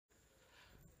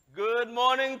Good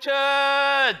morning,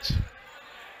 church.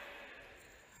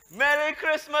 Merry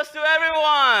Christmas to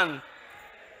everyone.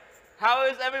 How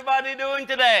is everybody doing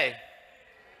today?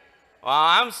 Well,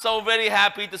 I'm so very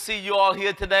happy to see you all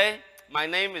here today. My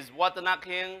name is Vathanak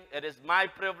Heang. It is my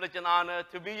privilege and honor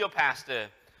to be your pastor.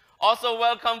 Also,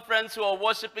 welcome friends who are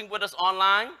worshiping with us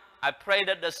online. I pray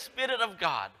that the Spirit of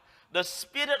God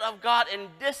in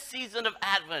this season of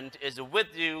Advent is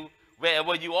with you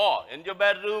wherever you are, in your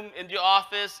bedroom, in your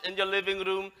office, in your living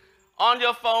room, on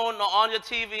your phone or on your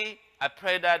TV. I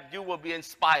pray that you will be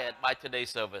inspired by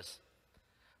today's service.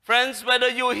 Friends, whether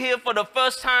you're here for the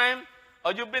first time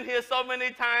or you've been here so many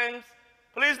times,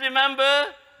 please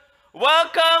remember,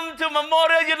 welcome to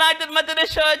Memorial United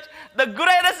Methodist Church, the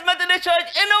greatest Methodist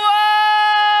church in the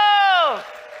world.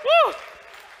 Woo!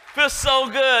 Feels so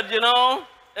good, you know.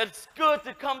 It's good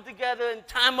to come together in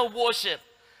time of worship.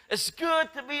 It's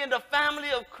good to be in the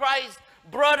family of Christ,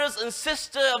 brothers and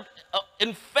sisters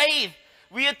in faith.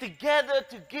 We are together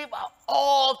to give our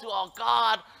all to our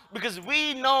God because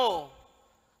we know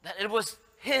that it was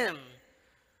Him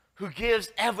who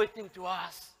gives everything to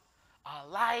us. Our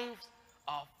lives,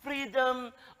 our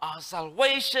freedom, our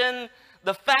salvation,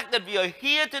 the fact that we are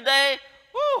here today,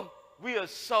 we are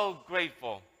so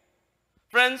grateful.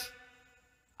 Friends,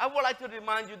 I would like to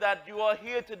remind you that you are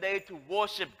here today to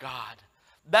worship God.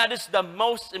 That is the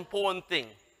most important thing.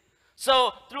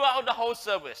 So throughout the whole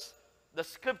service, the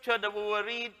scripture that we will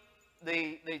read,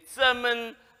 the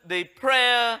sermon, the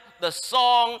prayer, the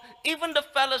song, even the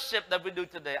fellowship that we do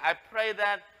today, I pray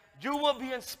that you will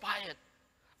be inspired.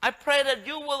 I pray that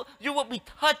you will be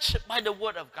touched by the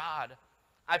word of God.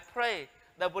 I pray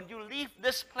that when you leave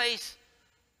this place,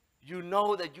 you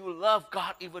know that you love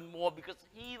God even more because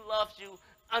He loves you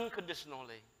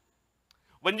unconditionally.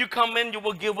 When you come in, you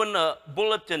will be given a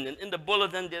bulletin. And in the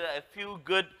bulletin, there are a few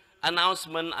good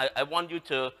announcements. I want you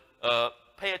to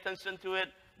pay attention to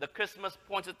it. The Christmas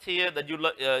poinsettia that you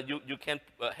can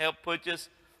help purchase.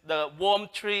 The warm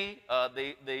tree, what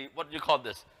do you call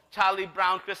this? Charlie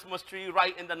Brown Christmas tree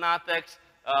right in the narthex.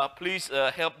 Please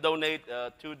help donate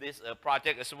to this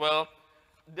project as well.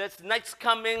 This next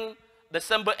coming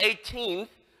December 18th,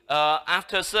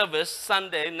 after service,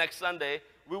 next Sunday,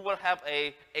 we will have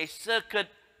a circuit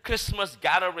Christmas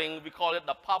gathering. We call it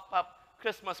the pop-up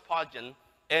Christmas pageant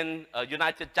in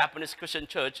United Japanese Christian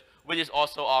Church, which is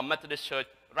also our Methodist church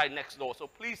right next door. So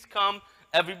please come.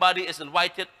 Everybody is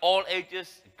invited, all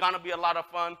ages. It's gonna be a lot of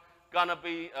fun. Gonna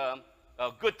be a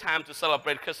good time to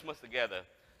celebrate Christmas together.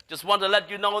 Just want to let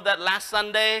you know that last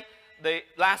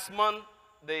month,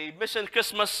 the Mission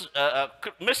Christmas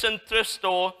Mission Thrift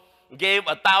Store gave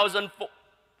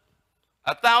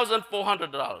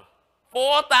 $1,400.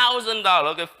 $4,000,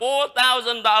 okay,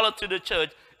 $4,000 to the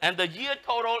church, and the year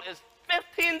total is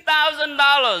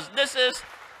 $15,000. This is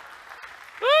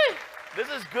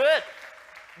good.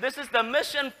 This is the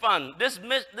mission fund. This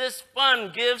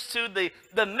fund gives to the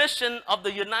mission of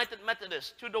the United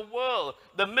Methodists, to the world,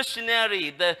 the missionary,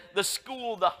 the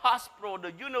school, the hospital,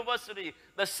 the university,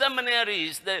 the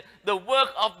seminaries, the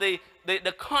work of the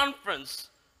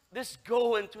conference. This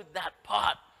go into that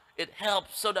part. It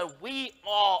helps so that we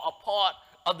are a part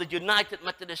of the United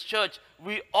Methodist Church.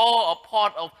 We are a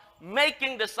part of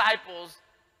making disciples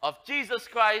of Jesus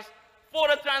Christ for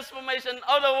the transformation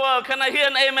of the world. Can I hear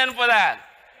an amen for that?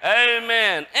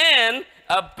 Amen. And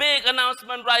a big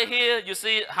announcement right here. You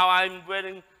see how I'm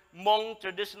wearing Hmong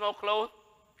traditional clothes?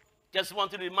 Just want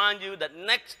to remind you that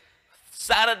next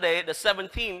Saturday, the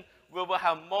 17th, we will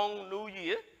have Hmong New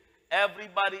Year.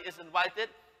 Everybody is invited.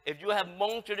 If you have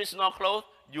Hmong traditional clothes,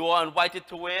 you are invited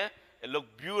to wear. It looks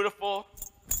beautiful.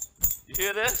 You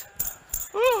hear this?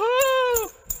 Woohoo!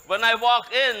 When I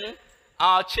walked in,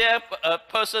 our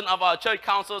chairperson of our church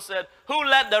council said, "Who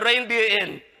let the reindeer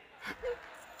in?"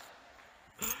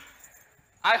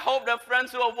 I hope that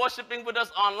friends who are worshiping with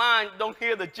us online don't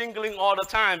hear the jingling all the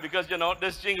time because, you know,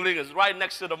 this jingling is right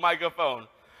next to the microphone.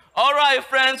 All right,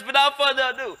 friends, without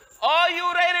further ado, are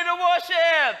you ready to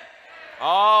worship?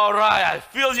 All right, I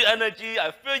feel your energy, I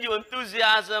feel your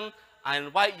enthusiasm. I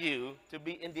invite you to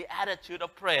be in the attitude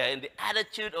of prayer, in the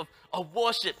attitude of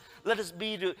worship. Let us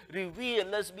be revered,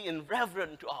 let us be in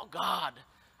reverence to our God.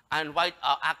 I invite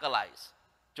our acolytes,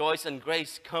 Joyce and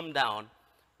Grace, come down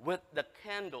with the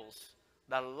candles,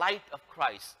 the light of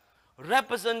Christ,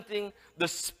 representing the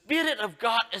Spirit of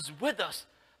God is with us.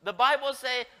 The Bible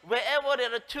says, wherever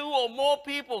there are two or more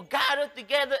people gathered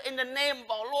together in the name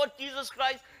of our Lord Jesus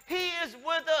Christ, He is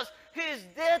with us. He is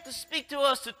there to speak to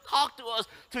us, to talk to us,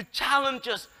 to challenge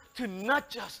us, to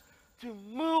nudge us, to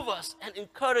move us and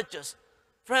encourage us.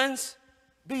 Friends,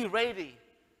 be ready.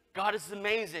 God is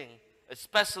amazing.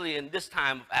 especially in this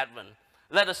time of Advent.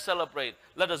 Let us celebrate.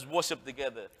 Let us worship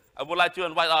together. I would like to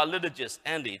invite our liturgist,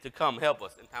 Andy, to come help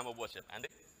us in time of worship. Andy?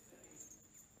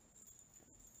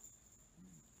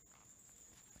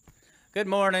 Good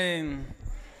morning.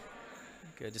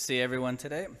 Good to see everyone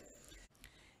today.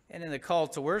 And in the call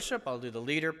to worship, I'll do the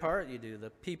leader part, you do the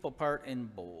people part in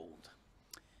bold.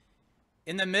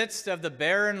 In the midst of the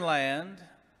barren land,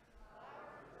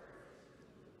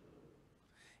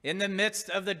 in the midst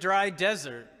of the dry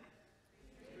desert,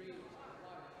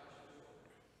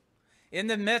 in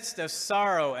the midst of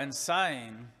sorrow and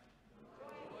sighing,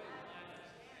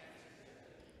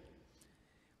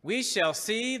 we shall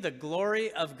see the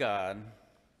glory of God.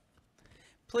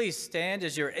 Please stand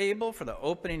as you're able for the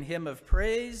opening hymn of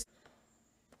praise.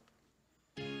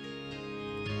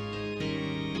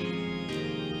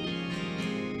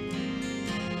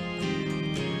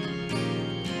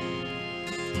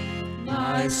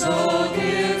 My soul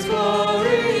gives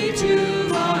glory to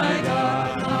my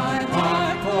God. My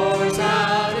heart pours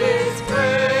out its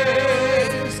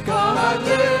praise. God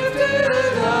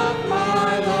lifted up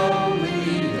my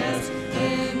loneliness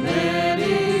in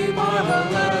many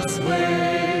marvelous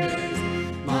ways.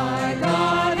 My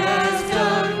God has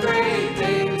done great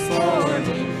things for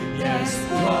me. Yes,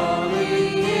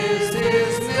 holy is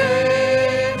his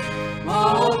name.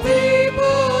 All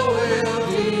people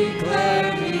will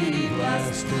declare me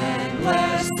blessed, and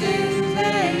blessings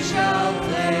they shall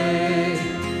claim.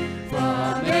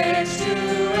 From age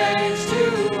to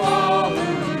all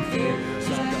who fear,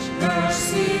 such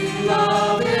mercy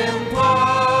love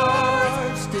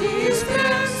imparts,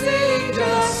 dispensing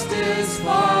justice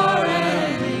far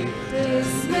and near,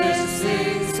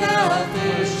 dismissing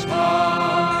selfish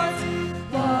hearts.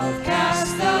 Love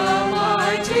casts the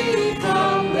mighty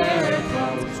from their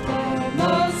thrones,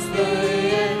 promotes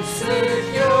the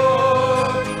insecure,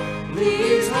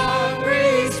 leaves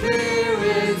hungry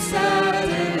spirits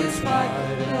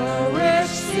satisfied,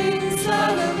 nourishing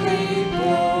suddenly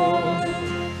poor.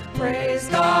 Praise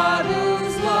God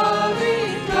whose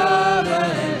loving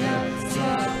covenant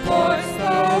supports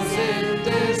those in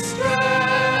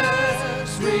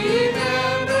distress.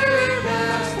 Remember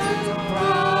past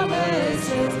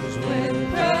promises with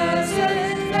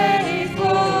present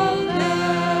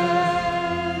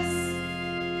faithfulness.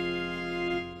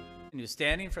 And you're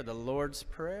standing for the Lord's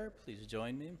Prayer. Please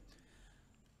join me.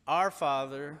 Our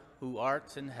Father, who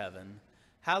art in heaven,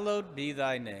 hallowed be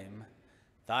thy name.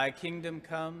 Thy kingdom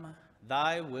come,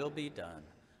 thy will be done,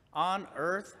 on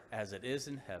earth as it is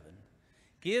in heaven.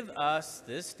 Give us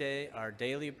this day our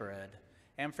daily bread,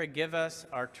 and forgive us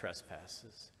our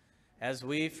trespasses, as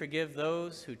we forgive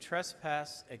those who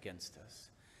trespass against us.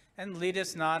 And lead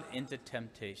us not into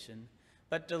temptation,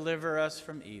 but deliver us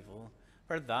from evil.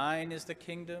 For thine is the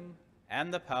kingdom,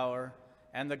 and the power,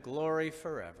 and the glory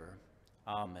forever.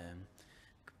 Amen.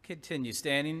 Continue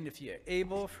standing if you're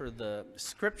able for the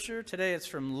scripture. Today it's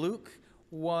from Luke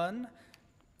 1,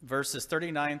 verses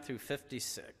 39 through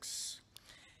 56.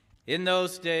 In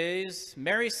those days,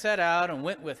 Mary set out and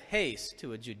went with haste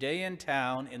to a Judean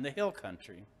town in the hill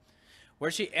country,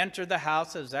 where she entered the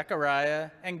house of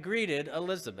Zechariah and greeted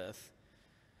Elizabeth.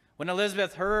 When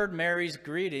Elizabeth heard Mary's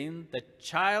greeting, the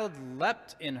child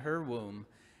leapt in her womb,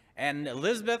 and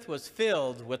Elizabeth was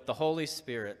filled with the Holy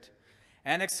Spirit,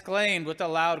 and exclaimed with a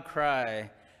loud cry,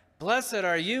 "Blessed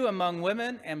are you among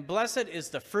women, and blessed is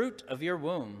the fruit of your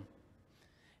womb.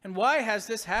 And why has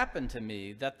this happened to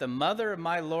me, that the mother of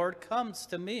my Lord comes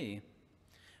to me?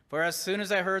 For as soon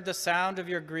as I heard the sound of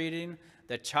your greeting,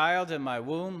 the child in my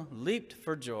womb leaped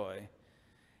for joy.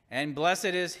 And blessed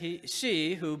is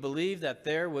she who believed that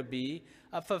there would be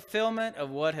a fulfillment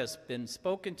of what has been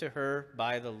spoken to her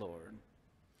by the Lord."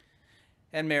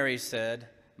 And Mary said,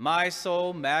 "My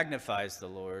soul magnifies the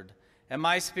Lord, and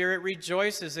my spirit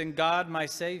rejoices in God my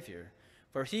Savior,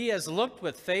 for he has looked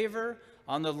with favor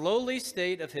on the lowly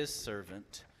state of his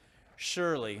servant.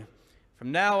 Surely,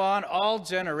 from now on all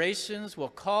generations will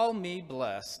call me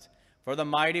blessed, for the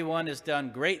Mighty One has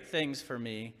done great things for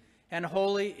me, and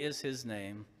holy is his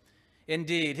name.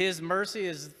 Indeed, his mercy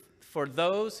is for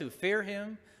those who fear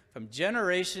him from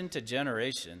generation to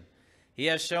generation. He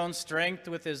has shown strength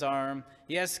with his arm.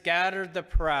 He has scattered the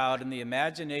proud in the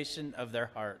imagination of their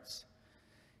hearts.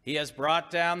 He has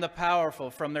brought down the powerful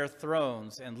from their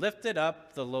thrones and lifted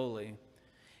up the lowly.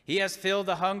 He has filled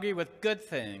the hungry with good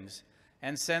things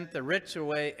and sent the rich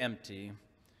away empty.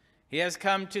 He has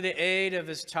come to the aid of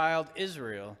his child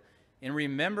Israel in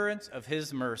remembrance of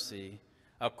his mercy,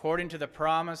 according to the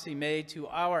promise he made to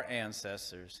our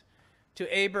ancestors, to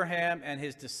Abraham and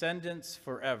his descendants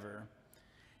forever."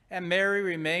 And Mary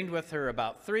remained with her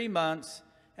about 3 months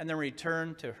and then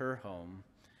returned to her home.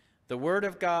 The word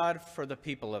of God for the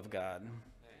people of God.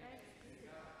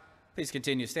 Please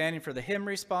continue standing for the hymn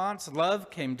response,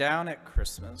 Love Came Down at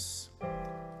Christmas.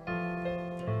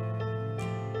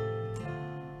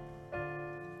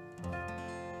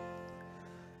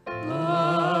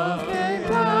 Love came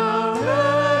down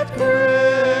at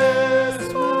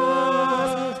Christmas.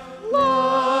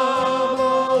 Love,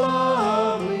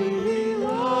 oh lovely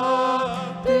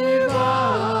love,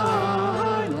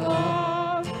 divine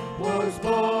love, was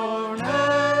born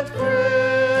at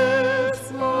Christmas.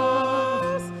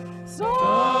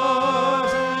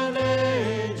 Stars and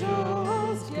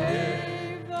angels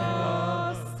gave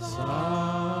the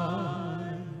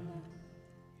sign.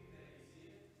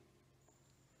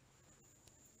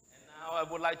 Now I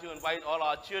would like to invite all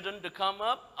our children to come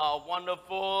up, our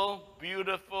wonderful,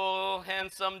 beautiful,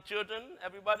 handsome children.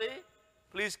 Everybody,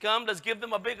 please come. Let's give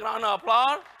them a big round of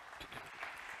applause.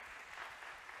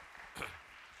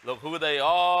 Look who they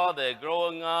are. They're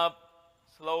growing up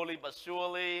slowly but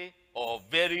surely, or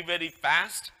very, very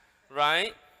fast,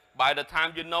 right? By the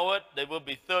time you know it, they will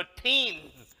be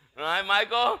 13. Right,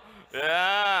 Michael?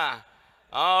 Yeah.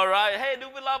 All right. Hey, do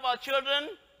we love our children?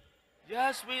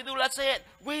 Yes, we do. Let's say it.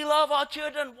 We love our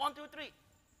children. 1, 2, 3.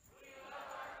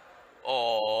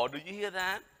 Oh, do you hear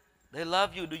that? They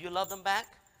love you. Do you love them back?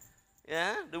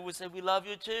 Yeah? Do we say we love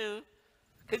you too?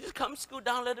 Can you just come scoot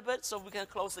down a little bit so we can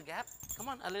close the gap? Come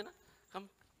on, Alina. Come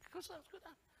scoot down.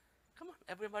 Come on,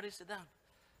 everybody sit down.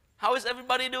 How is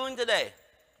everybody doing today?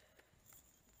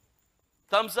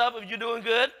 Thumbs up if you're doing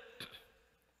good.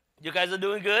 You guys are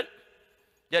doing good?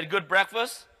 You had a good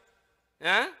breakfast?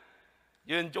 Yeah?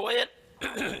 You enjoy it?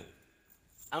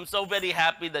 I'm so very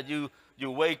happy that you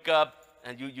wake up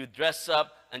and you dress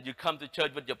up and you come to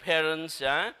church with your parents.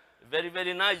 Yeah? Very,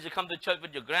 very nice. You come to church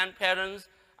with your grandparents.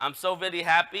 I'm so very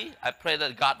happy. I pray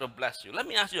that God will bless you. Let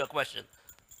me ask you a question.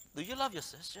 Do you love your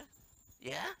sister?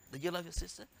 Yeah? Do you love your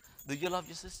sister? Do you love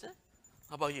your sister?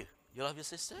 How about you? You love your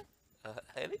sister?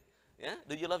 Haley? Yeah?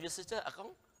 Do you love your sister?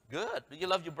 Akong? Good. Do you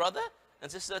love your brother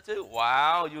and sister too?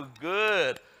 Wow, you're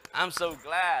good. I'm so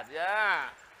glad. Yeah.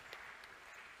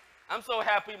 I'm so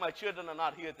happy my children are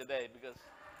not here today because,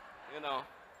 you know,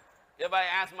 if I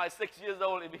ask my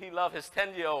 6-year-old if he loves his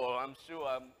 10-year-old, I'm sure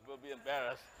I will be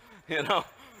embarrassed, you know.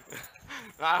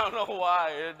 I don't know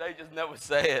why. They just never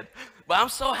say it. But I'm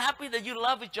so happy that you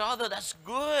love each other. That's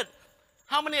good.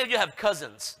 How many of you have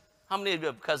cousins? How many of you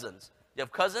have cousins? You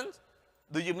have cousins?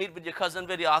 Do you meet with your cousin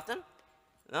very often?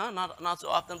 No, not so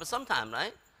often, but sometime,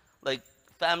 right? Like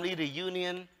family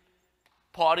reunion,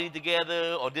 party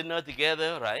together or dinner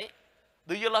together, right?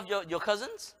 Do you love your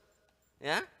cousins?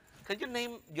 Yeah? Can you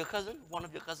name your cousin, one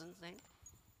of your cousins' name?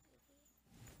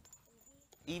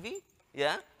 Evie?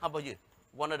 Yeah? How about you?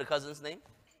 One of the cousins' name?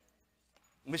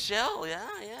 Michelle? Yeah.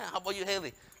 How about you,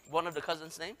 Haley? One of the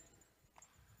cousins' name?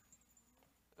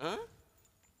 Huh?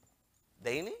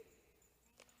 Danny?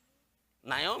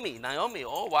 Naomi.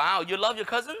 Oh, wow. You love your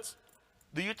cousins?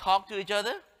 Do you talk to each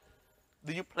other?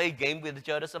 Do you play game with each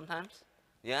other sometimes?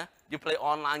 Yeah? You play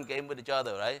online game with each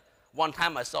other, right? One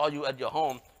time I saw you at your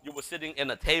home. You were sitting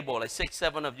in a table, like 6,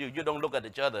 7 of you. You don't look at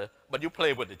each other, but you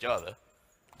play with each other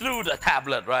through the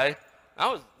tablet, right?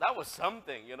 That was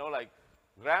something, you know, like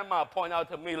grandma pointed out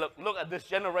to me, look at this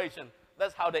generation.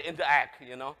 That's how they interact,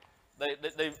 you know.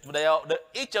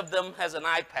 Each of them has an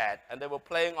iPad, and they were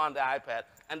playing on the iPad,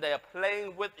 and they are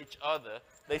playing with each other.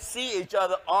 They see each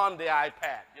other on the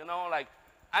iPad, you know, like,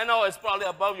 I know it's probably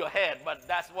above your head, but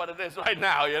that's what it is right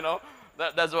now, you know.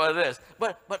 That's what it is.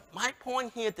 But my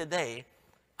point here today,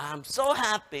 I'm so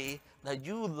happy that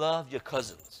you love your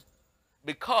cousins,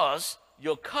 because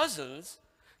your cousins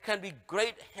can be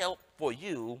great help for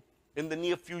you in the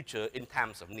near future in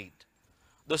times of need.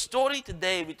 The story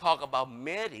today, we talk about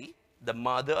Mary, the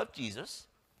mother of Jesus,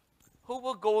 who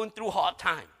were going through hard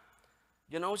time.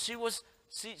 You know,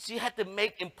 she had to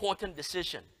make important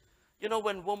decisions. You know,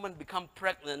 when women become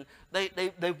pregnant,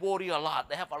 they worry a lot.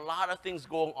 They have a lot of things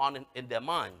going on in their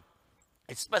mind,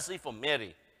 especially for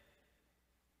Mary.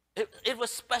 It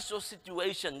was a special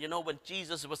situation, you know, when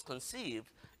Jesus was conceived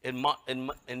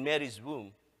in Mary's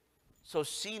womb. So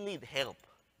she needed help.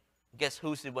 Guess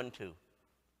who she went to?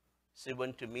 She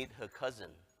went to meet her cousin,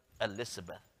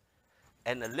 Elizabeth.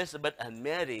 And Elizabeth and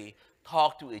Mary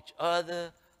talked to each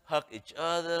other, hug each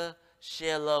other,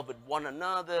 share love with one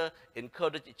another,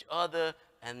 encourage each other,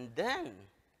 and then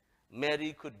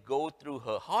Mary could go through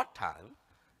her hard time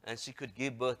and she could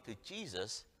give birth to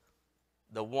Jesus,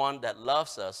 the one that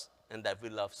loves us and that we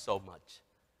love so much.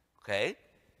 Okay?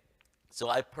 So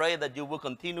I pray that you will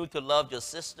continue to love your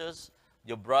sisters,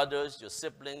 your brothers, your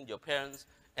siblings, your parents,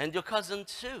 and your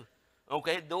cousins too.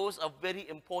 Okay, those are very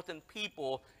important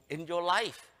people in your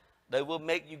life. They will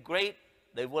make you great.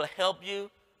 They will help you,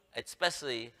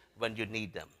 especially when you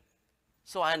need them.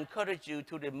 So I encourage you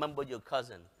to remember your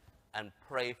cousin and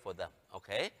pray for them,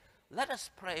 okay? Let us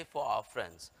pray for our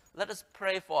friends. Let us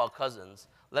pray for our cousins.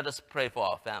 Let us pray for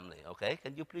our family, okay?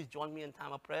 Can you please join me in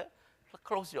time of prayer?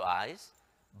 Close your eyes,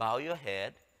 bow your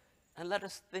head, and let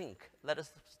us think. Let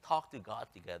us talk to God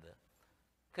together.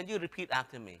 Can you repeat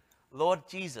after me? Lord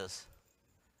Jesus,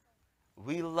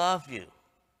 we love you.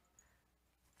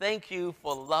 Thank you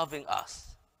for loving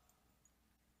us.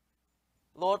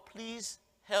 Lord, please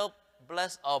help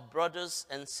bless our brothers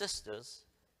and sisters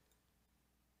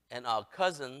and our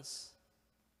cousins,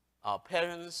 our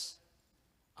parents,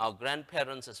 our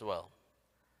grandparents as well.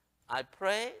 I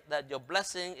pray that your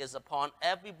blessing is upon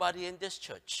everybody in this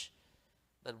church,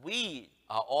 that we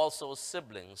are also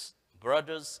siblings,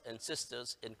 brothers and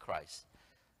sisters in Christ.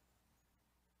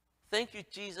 Thank you,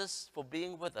 Jesus, for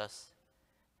being with us.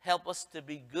 Help us to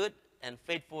be good and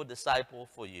faithful disciples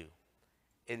for you.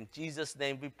 In Jesus'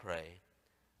 name we pray.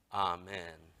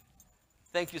 Amen.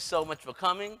 Thank you so much for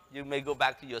coming. You may go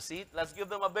back to your seat. Let's give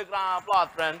them a big round of applause,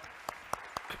 friend.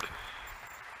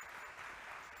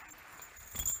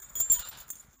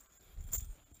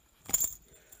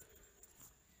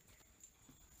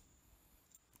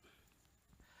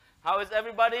 How is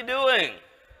everybody doing?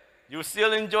 You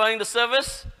still enjoying the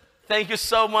service? Thank you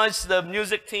so much, the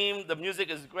music team. The music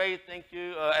is great. Thank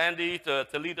you, Andy, to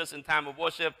lead us in time of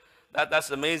worship. That's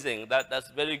amazing. That's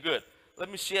very good. Let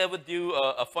me share with you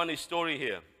a funny story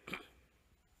here.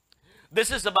 This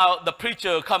is about the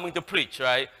preacher coming to preach,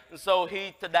 right? And so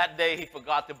that day, he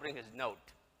forgot to bring his note.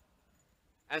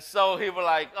 And so he was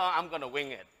like, oh, I'm going to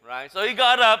wing it, right? So he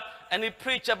got up and he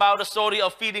preached about the story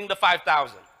of feeding the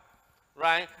 5,000.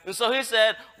 Right? And so he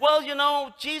said, well, you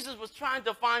know, Jesus was trying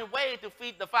to find a way to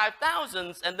feed the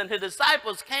 5,000s, and then his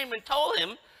disciples came and told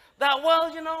him that,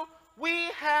 well, you know, we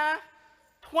have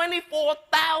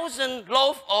 24,000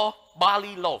 loaf of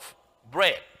barley loaf,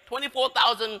 bread,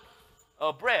 24,000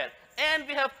 bread, and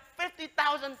we have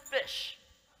 50,000 fish.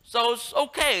 So it's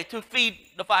okay to feed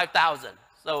the 5,000.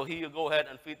 So he will go ahead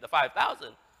and feed the 5,000.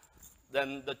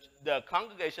 Then the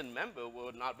congregation member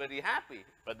were not very happy,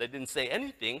 but they didn't say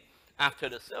anything. After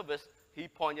the service, he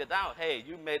pointed out, hey,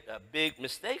 you made a big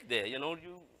mistake there. You know,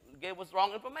 you gave us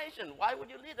wrong information. Why would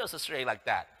you lead us astray like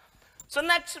that? So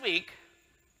next week,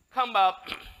 come up,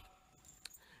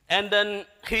 and then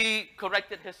he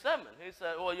corrected his sermon. He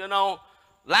said, well, you know,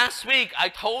 last week I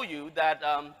told you that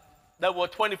there were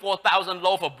 24,000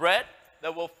 loaves of bread,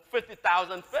 there were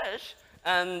 50,000 fish,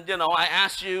 and, you know, I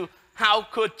asked you, how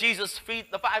could Jesus feed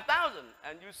the 5,000?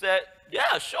 And you said,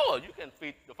 yeah, sure, you can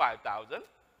feed the 5,000.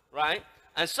 Right?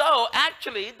 And so,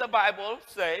 actually, the Bible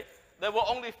says there were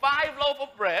only 5 loaves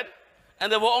of bread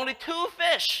and there were only 2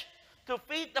 fish to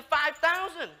feed the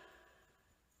 5,000.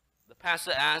 The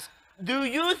pastor asked, do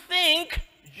you think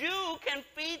you can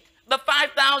feed the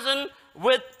 5,000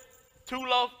 with 2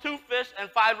 fish and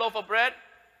 5 loaves of bread?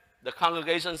 The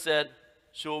congregation said,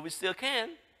 sure, we still can.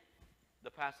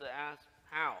 The pastor asked,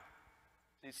 how?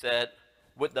 He said,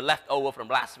 with the leftover from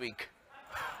last week.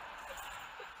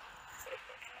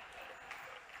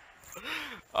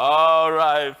 All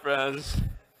right, friends.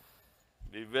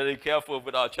 Be very careful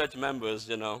with our church members,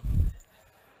 you know.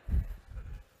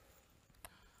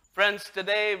 Friends,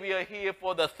 today we are here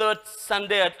for the 3rd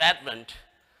Sunday of Advent.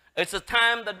 It's a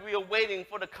time that we are waiting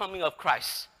for the coming of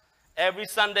Christ. Every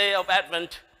Sunday of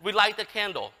Advent, we light a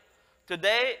candle.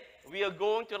 Today, we are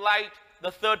going to light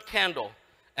the 3rd candle.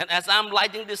 And as I'm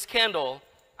lighting this candle,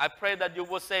 I pray that you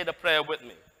will say the prayer with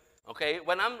me. Okay,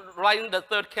 when I'm lighting the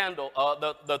 3rd candle,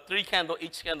 the 3 candles,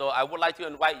 each candle, I would like to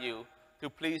invite you to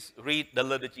please read the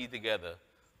liturgy together.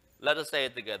 Let us say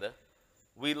it together.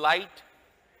 We light.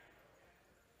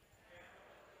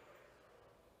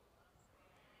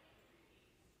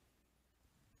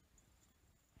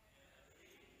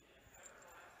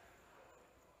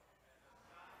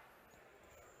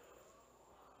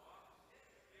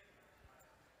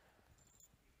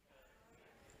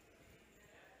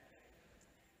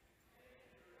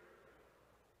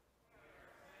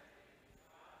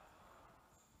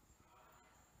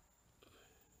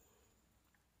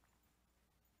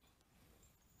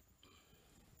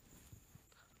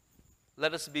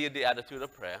 Let us be in the attitude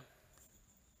of prayer.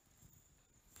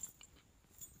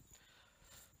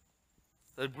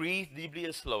 So breathe deeply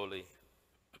and slowly.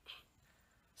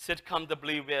 Sit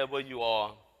comfortably wherever you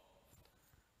are.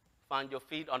 Find your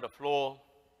feet on the floor.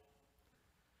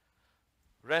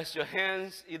 Rest your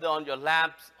hands either on your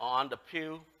laps or on the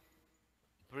pew.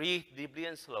 Breathe deeply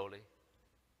and slowly.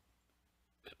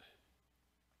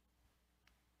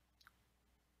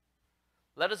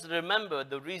 let us remember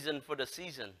the reason for the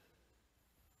season.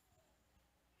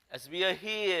 As we are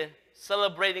here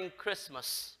celebrating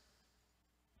Christmas,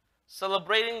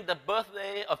 celebrating the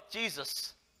birthday of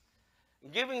Jesus,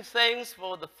 giving thanks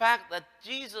for the fact that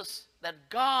Jesus, that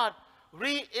God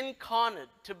reincarnated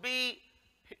to be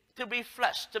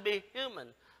flesh, to be human,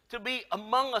 to be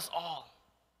among us all.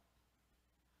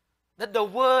 That the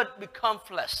Word become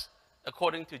flesh,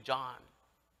 according to John.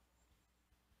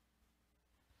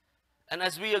 And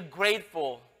as we are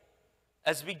grateful,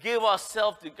 as we give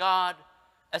ourselves to God,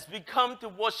 as we come to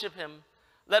worship Him,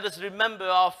 let us remember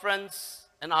our friends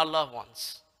and our loved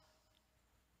ones.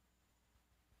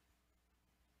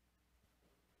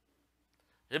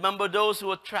 Remember those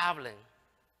who are traveling.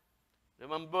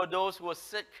 Remember those who are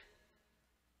sick.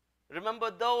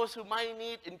 Remember those who might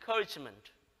need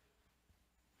encouragement.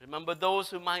 Remember those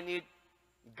who might need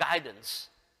guidance.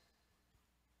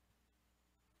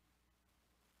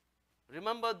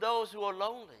 Remember those who are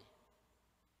lonely.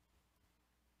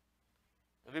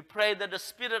 And we pray that the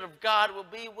Spirit of God will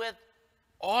be with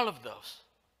all of those,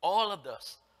 all of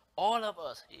us, all of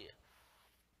us here.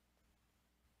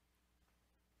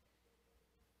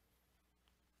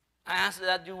 I ask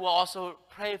that you will also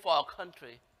pray for our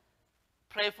country.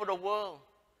 Pray for the world.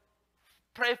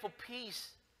 Pray for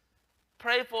peace.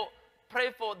 Pray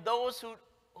for those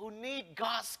who need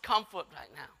God's comfort right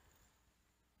now.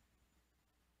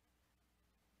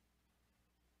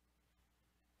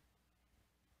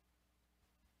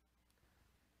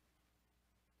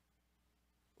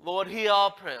 Lord, hear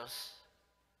our prayers.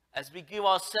 As we give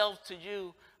ourselves to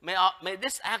you, may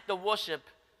this act of worship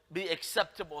be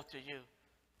acceptable to you.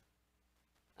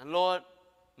 And Lord,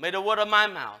 may the word of my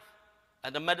mouth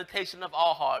and the meditation of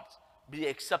our hearts be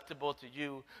acceptable to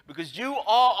you, because you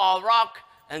are our rock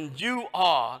and you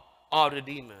are our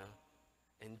Redeemer.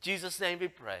 In Jesus' name we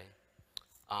pray.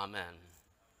 Amen.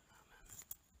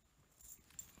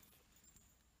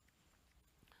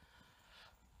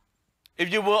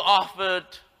 If you were offered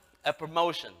a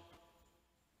promotion,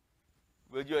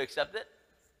 will you accept it?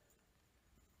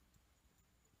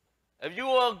 If you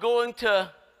were going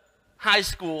to high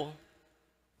school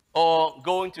or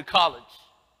going to college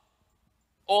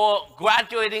or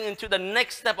graduating into the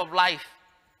next step of life,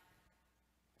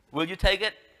 will you take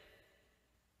it?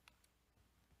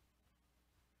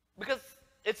 Because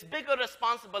it's bigger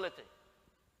responsibility.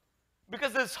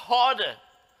 Because it's harder.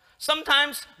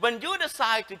 Sometimes when you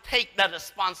decide to take that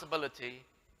responsibility,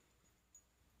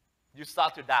 you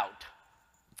start to doubt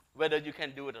whether you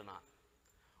can do it or not.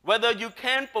 Whether you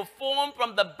can perform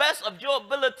from the best of your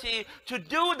ability to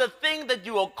do the thing that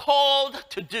you are called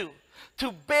to do,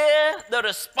 to bear the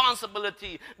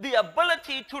responsibility, the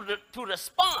ability to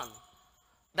respond,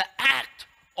 the act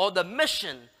or the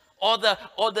mission or the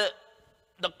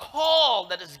call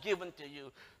that is given to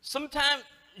you. Sometimes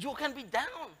you can be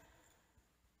down.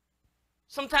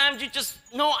 Sometimes you just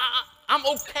know, I'm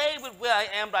okay with where I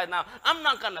am right now. I'm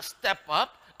not going to step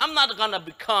up. I'm not going to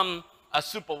become a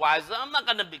supervisor. I'm not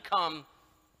going to become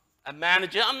a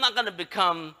manager. I'm not going to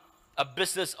become a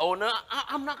business owner.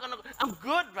 I'm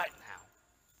good right now.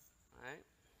 Right?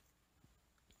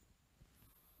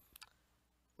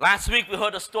 Last week we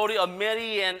heard a story of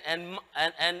Mary and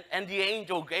the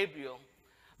angel Gabriel.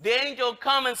 The angel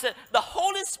come and said, the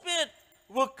Holy Spirit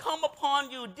will come upon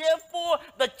you. Therefore,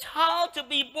 the child to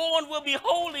be born will be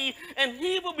holy, and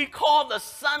he will be called the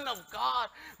Son of God.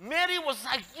 Mary was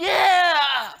like,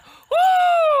 yeah,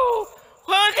 woo!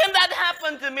 Where can that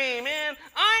happen to me, man?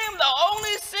 I am the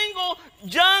only single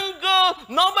young girl.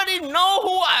 Nobody know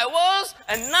who I was,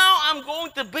 and now I'm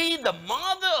going to be the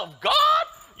mother of God?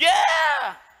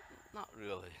 Yeah! Not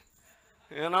really,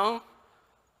 you know?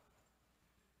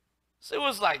 So it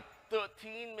was like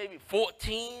 13, maybe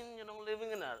 14,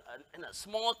 living in a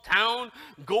small town,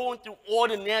 going through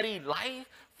ordinary life,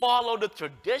 follow the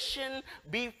tradition,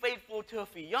 be faithful to her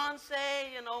fiance,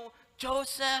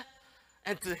 Joseph.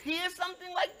 And to hear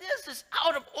something like this is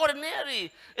out of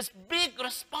ordinary. It's big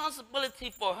responsibility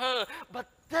for her. But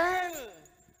then,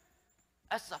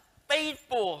 as a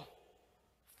faithful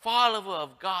follower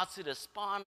of God, she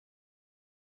responded,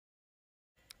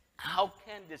 how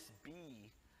can this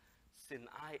be, since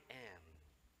I am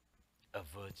a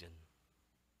virgin?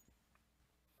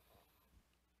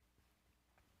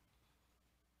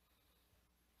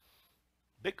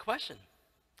 Big question.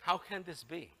 How can this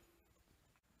be?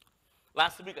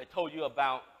 Last week I told you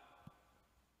about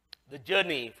the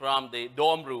journey from the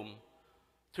dorm room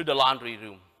to the laundry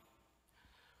room.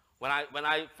 When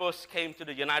I first came to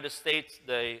the United States,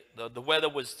 the weather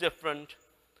was different.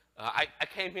 I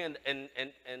came here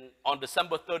on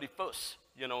December 31st,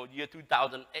 year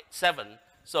 2007.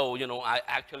 So, I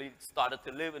actually started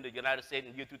to live in the United States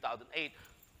in the year 2008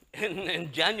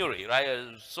 in January, right?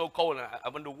 It was so cold, and I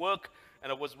went to work,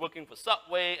 and I was working for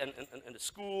Subway and the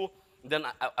school. Then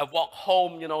I walked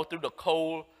home, through the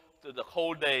cold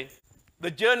day.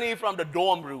 The journey from the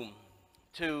dorm room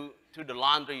to the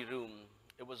laundry room,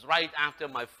 it was right after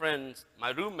my friends,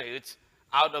 my roommates,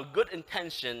 out of good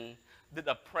intention, did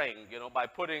a prank, by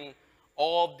putting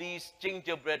all these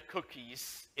gingerbread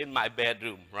cookies in my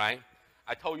bedroom, right?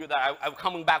 I told you that I'm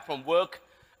coming back from work.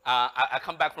 I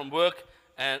come back from work,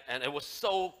 and it was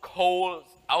so cold.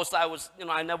 Outside was,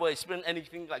 I never experienced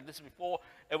anything like this before.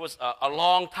 It was a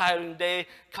long, tiring day.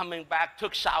 Coming back,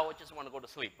 took shower, just want to go to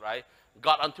sleep, right?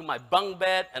 Got onto my bunk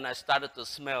bed, and I started to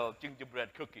smell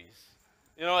gingerbread cookies.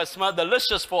 It smelled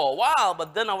delicious for a while,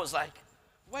 but then I was like,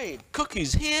 wait,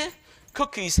 cookies here,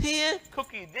 cookie there,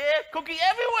 cookie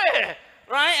everywhere,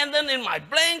 right? And then in my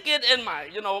blanket, in my,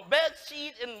 bed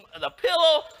sheet, in the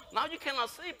pillow, now you cannot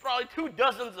sleep, probably 2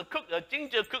 dozens of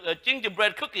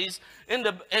gingerbread cookies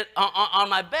on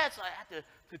my bed. So I had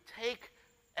to take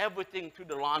everything to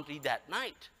the laundry that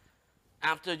night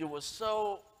after you were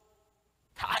so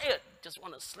tired, just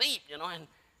want to sleep, and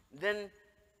then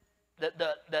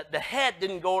the head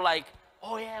didn't go like,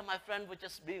 oh yeah, my friend was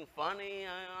just being funny,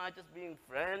 just being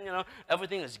friend,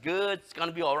 everything is good, it's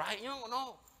gonna be all right.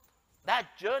 No.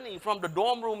 That journey from the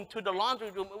dorm room to the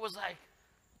laundry room, it was like,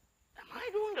 am I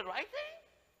doing the right thing?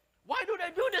 Why do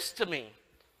they do this to me?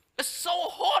 It's so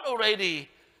hot already.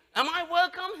 Am I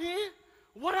welcome here?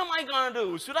 What am I gonna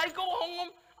do? Should I go home?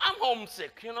 I'm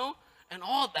homesick, and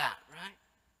all that, right?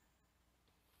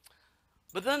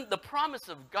 But then the promise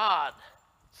of God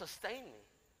sustained me.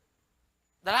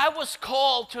 That I was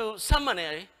called to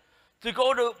seminary to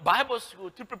go to Bible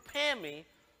school to prepare me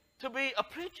to be a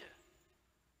preacher.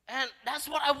 And that's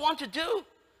what I want to do.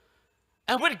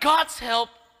 And with God's help,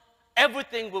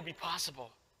 everything will be possible.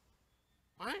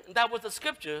 Right? And that was the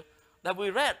scripture that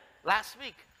we read last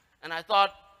week. And I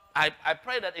thought, I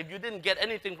pray that if you didn't get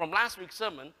anything from last week's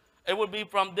sermon, it would be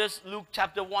from this Luke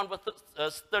chapter 1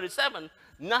 verse 37.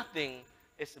 Nothing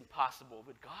is impossible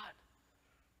with God.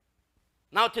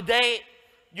 Now today,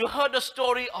 you heard the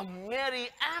story of Mary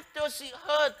after she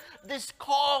heard this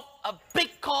call, a big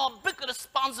call, big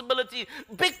responsibility,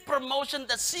 big promotion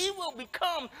that she will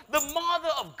become the mother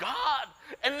of God.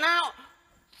 And now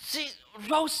she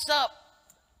rose up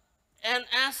and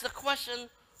asked the question,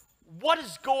 what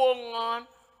is going on?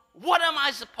 What am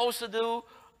I supposed to do?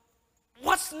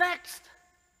 What's next?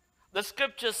 The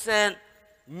scripture said,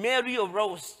 Mary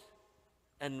arose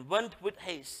and went with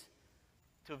haste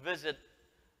to visit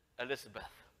Elizabeth.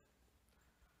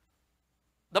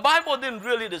 The Bible didn't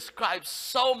really describe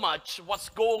so much what's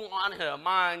going on in her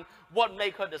mind, what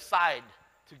made her decide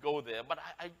to go there. But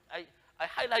I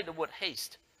highlight the word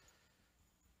haste.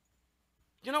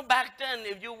 Back then,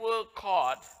 if you were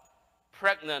caught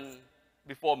pregnant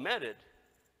before marriage,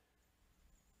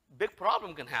 big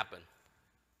problem can happen.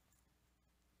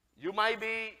 You might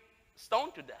be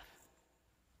stoned to death.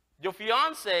 Your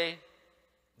fiance,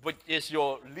 which is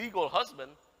your legal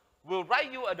husband, will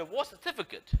write you a divorce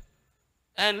certificate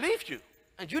and leave you.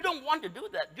 And you don't want to do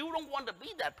that. You don't want to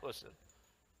be that person.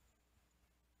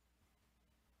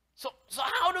 So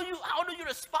how do you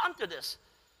respond to this?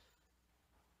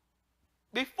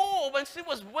 Before, when she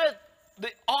was with the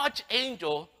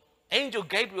archangel, Angel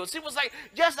Gabriel, she was like,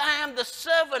 yes, I am the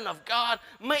servant of God.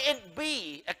 May it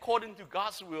be according to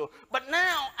God's will. But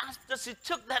now, after she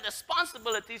took that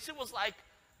responsibility, she was like,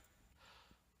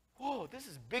 whoa, this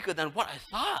is bigger than what I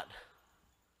thought.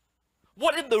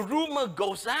 What if the rumor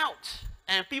goes out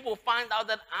and people find out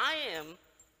that I am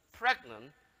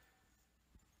pregnant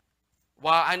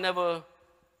while I never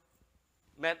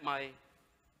met my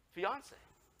fiance?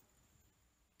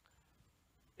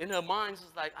 In her mind,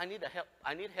 she's like, I need a help.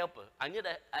 I need helper. I need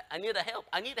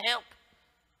a help.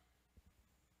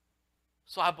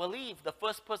 So I believe the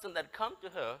first person that come to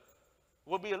her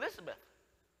will be Elizabeth.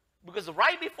 Because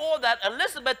right before that,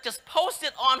 Elizabeth just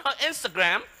posted on her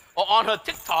Instagram or on her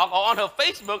TikTok or on her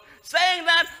Facebook saying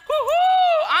that,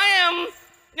 whoo-hoo, I am,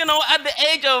 at the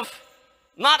age of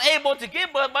not able to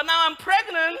give birth, but now I'm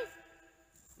pregnant.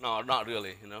 No, not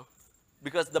really,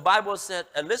 Because the Bible said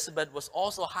Elizabeth was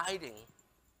also hiding.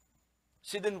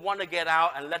 She didn't want to get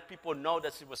out and let people know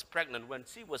that she was pregnant when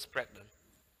she was pregnant.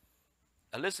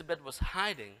 Elizabeth was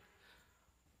hiding,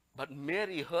 but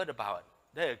Mary heard about it.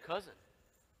 They're a cousin.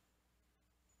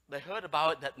 They heard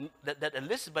about it, that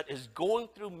Elizabeth is going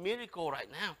through miracle right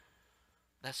now.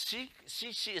 That she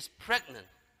is pregnant,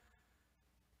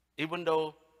 even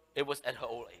though it was at her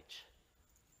old age.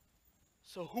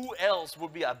 So who else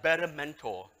would be a better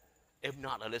mentor if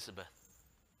not Elizabeth?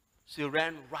 She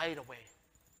ran right away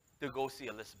to go see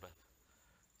Elizabeth,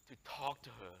 to talk to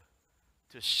her,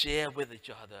 to share with each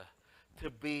other, to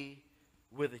be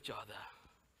with each other.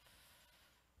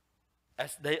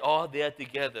 As they are there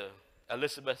together,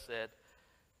 Elizabeth said,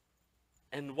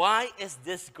 "And why is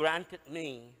this granted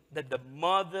me that the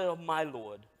mother of my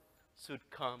Lord should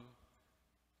come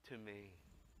to me?"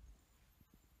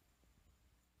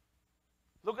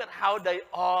 Look at how they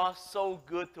are so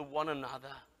good to one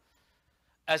another,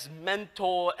 as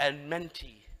mentor and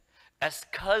mentee, as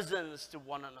cousins to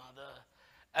one another,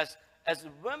 as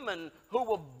women who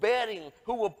were bearing,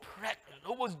 who were pregnant,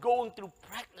 who was going through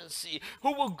pregnancy,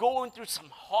 who were going through some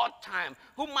hard time,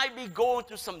 who might be going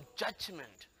through some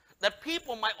judgment, that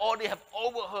people might already have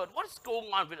overheard. What is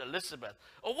going on with Elizabeth?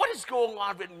 Or what is going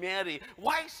on with Mary?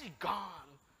 Why is she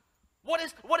gone? What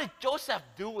is Joseph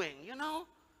doing, you know?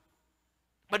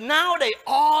 But now they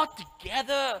are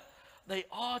together. They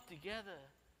are together.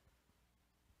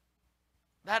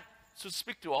 That should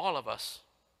speak to all of us,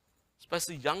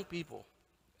 especially young people,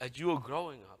 as you are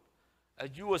growing up,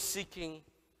 as you are seeking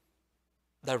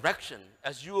direction,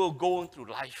 as you are going through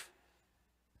life.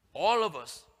 All of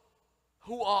us,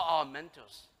 who are our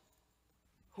mentors?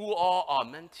 Who are our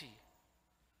mentee?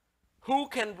 Who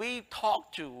can we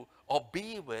talk to or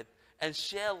be with and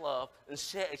share love and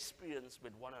share experience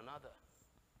with one another?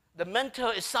 The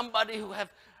mentor is somebody who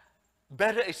have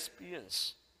better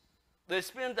experience. The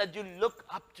experience that you look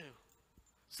up to.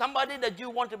 Somebody that you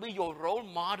want to be your role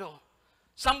model.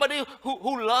 Somebody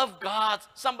who loves God.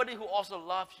 Somebody who also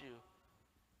loves you.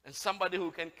 And somebody who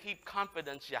can keep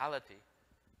confidentiality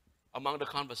among the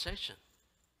conversation.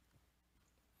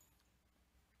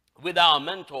 Without a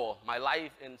mentor, my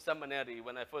life in seminary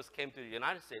when I first came to the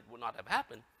United States would not have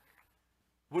happened.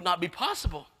 Would not be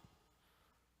possible.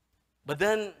 But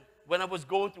then when I was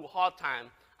going through a hard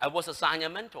time, I was assigned a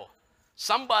mentor.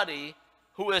 Somebody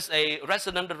who is a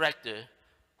resident director,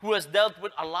 who has dealt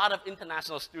with a lot of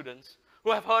international students,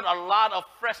 who have heard a lot of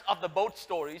fresh off the boat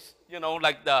stories, you know,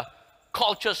 like the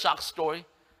culture shock story,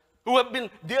 who have been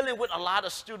dealing with a lot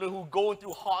of students who are going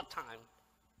through hard time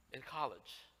in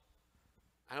college.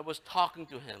 And I was talking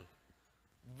to him.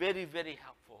 Very, very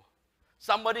helpful.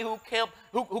 Somebody who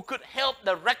could help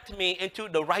direct me into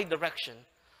the right direction,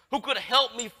 who could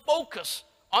help me focus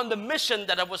on the mission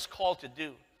that I was called to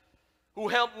do, who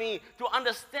helped me to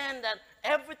understand that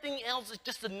everything else is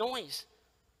just a noise.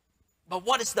 But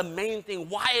what is the main thing?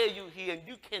 Why are you here? And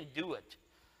you can do it.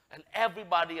 And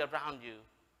everybody around you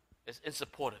is in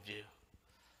support of you.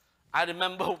 I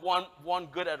remember one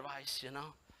good advice, you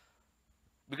know,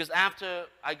 because after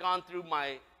I gone through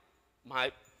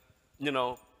my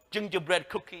gingerbread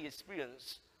cookie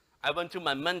experience, I went to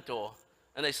my mentor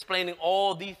and explaining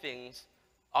all these things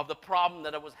of the problem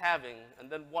that I was having. And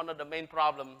then one of the main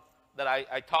problems that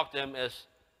I talked to him is,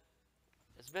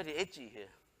 it's very itchy here.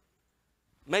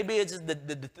 Maybe it's just the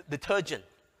detergent.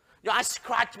 You know, I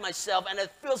scratch myself and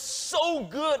it feels so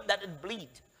good that it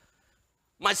bleeds.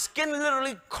 My skin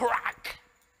literally crack,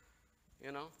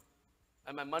 you know.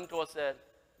 And my mentor said,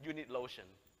 "You need lotion."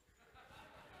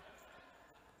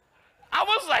 I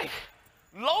was like,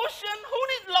 lotion? Who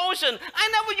needs lotion? I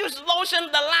never used lotion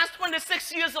the last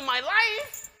 26 years of my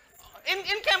life.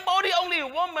 In Cambodia, only a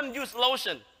woman used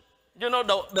lotion. You know,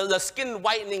 the skin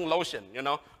whitening lotion, you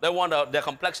know. They want their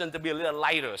complexion to be a little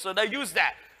lighter, so they use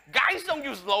that. Guys don't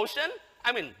use lotion.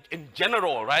 I mean, in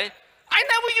general, right? I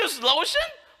never use lotion.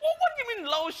 Well, what do you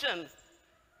mean lotion?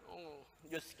 Oh,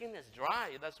 your skin is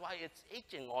dry. That's why it's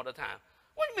itching all the time.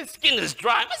 What do you mean skin is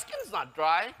dry? My skin is not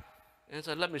dry. And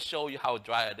so let me show you how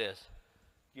dry it is.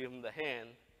 Give him the hand.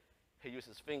 He used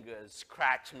his finger and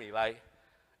scratch me like,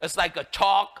 it's like a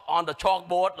chalk on the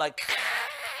chalkboard, like,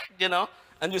 you know,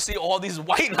 and you see all these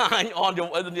white lines on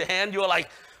your hand. You're like,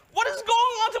 what is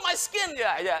going on to my skin?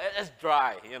 Yeah, it's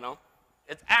dry, you know.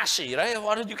 It's ashy, right?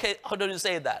 How did you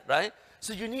say that, right?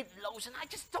 So you need lotion. I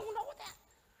just don't know that.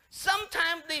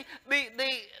 Sometimes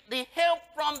the help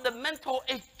from the mentor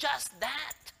is just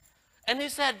that. And he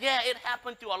said, yeah, it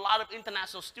happened to a lot of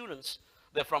international students.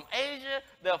 They're from Asia,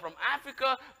 they're from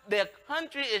Africa, their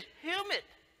country is humid.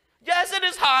 Yes, it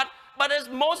is hot, but it's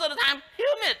most of the time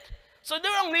humid. So they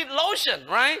don't need lotion,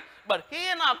 right? But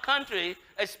here in our country,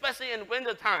 especially in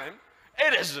winter time,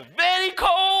 it is very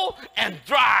cold and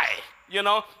dry. You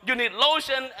know, you need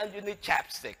lotion and you need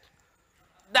chapstick.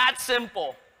 That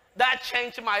simple. That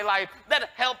changed my life. That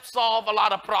helped solve a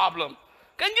lot of problems.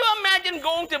 Can you imagine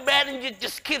going to bed and you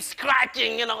just keep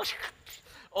scratching, you know?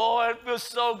 Oh, it feels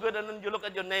so good, and then you look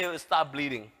at your nail, it starts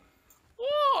bleeding.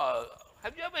 Oh,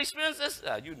 have you ever experienced this?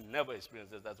 You never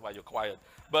experienced this, that's why you're quiet.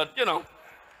 But, you know,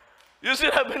 You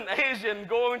should have been Asian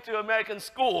going to American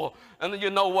school, and then you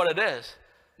know what it is.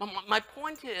 My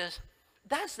point here is,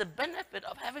 that's the benefit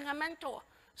of having a mentor.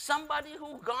 Somebody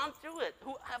who gone through it,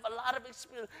 who have a lot of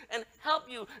experience and help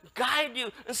you, guide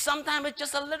you. And sometimes it's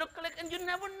just a little click and you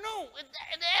never know it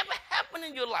ever happened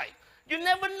in your life. You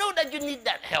never know that you need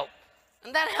that help.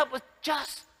 And that help is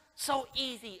just so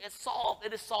easy. It's solved.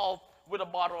 It is solved with a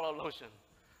bottle of lotion.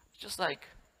 It's just like,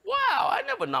 wow, I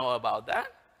never know about that.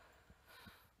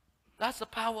 That's the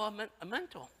power of a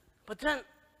mentor. But then,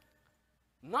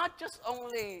 not just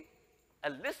only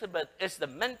Elizabeth is the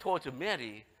mentor to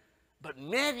Mary, but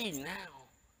Mary now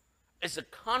is a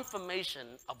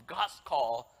confirmation of God's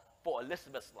call for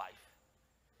Elizabeth's life.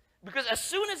 Because as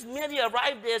soon as Mary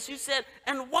arrived there, she said,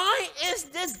 and why is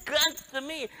this granted to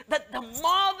me that the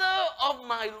mother of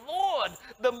my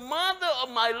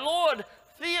Lord,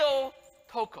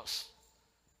 Theotokos,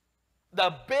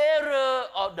 the bearer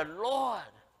of the Lord,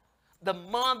 the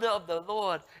mother of the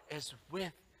Lord is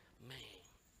with me.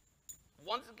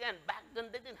 Once again, back then,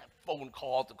 they didn't have phone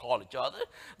calls to call each other.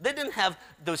 They didn't have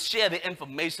to share the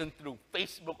information through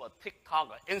Facebook or TikTok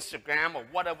or Instagram or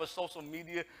whatever social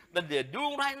media that they're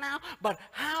doing right now. But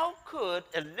how could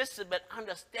Elizabeth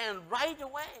understand right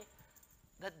away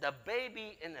that the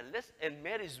baby in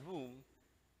Mary's womb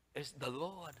is the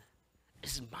Lord,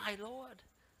 is my Lord?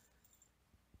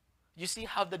 You see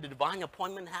how the divine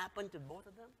appointment happened to both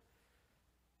of them?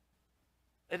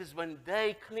 It is when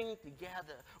they cling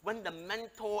together, when the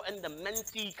mentor and the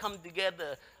mentee come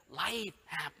together, life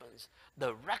happens,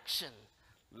 direction,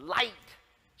 light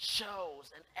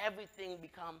shows, and everything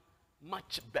becomes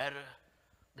much better.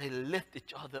 They lift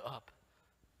each other up.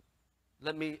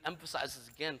 Let me emphasize this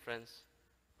again, friends.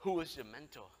 Who is your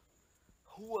mentor?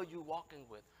 Who are you walking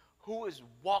with? Who is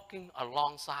walking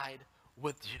alongside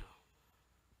with you?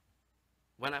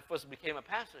 When I first became a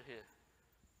pastor here,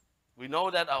 we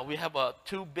know that we have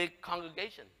two big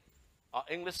congregations, our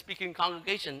English-speaking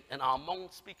congregation and our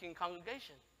Hmong-speaking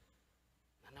congregation.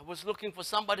 And I was looking for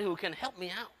somebody who can help me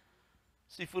out.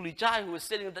 See, Fuli Chai, who is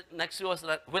sitting next to us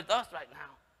with us right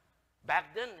now,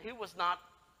 back then he was not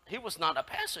a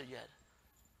pastor yet.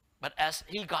 But as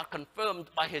he got confirmed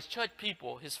by his church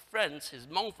people, his friends, his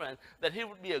Hmong friends, that he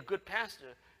would be a good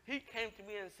pastor, he came to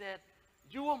me and said,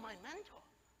 you are my mentor.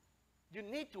 You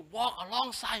need to walk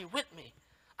alongside with me.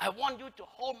 I want you to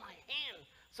hold my hand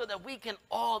so that we can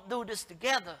all do this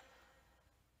together.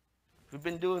 We've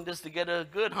been doing this together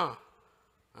good, huh?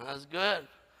 That's good.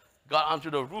 Got onto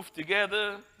the roof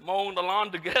together, mowing the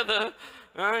lawn together,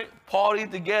 right? Party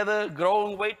together,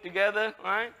 growing weight together,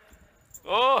 right?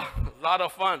 Oh, a lot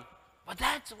of fun. But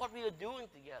that's what we are doing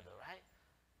together, right?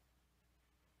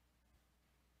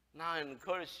 Now I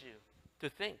encourage you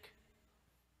to think.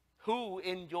 Who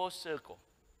in your circle,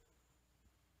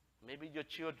 maybe your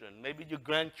children, maybe your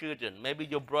grandchildren, maybe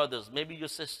your brothers, maybe your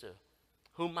sister,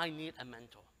 who might need a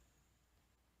mentor?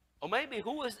 Or maybe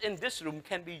who is in this room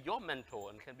can be your mentor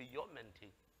and can be your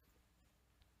mentee?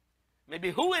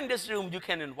 Maybe who in this room you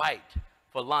can invite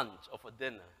for lunch or for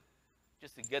dinner,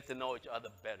 just to get to know each other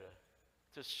better,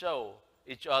 to show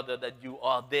each other that you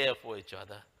are there for each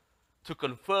other, to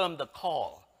confirm the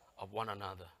call of one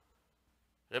another.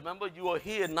 Remember, you are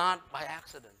here not by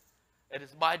accident. It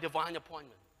is by divine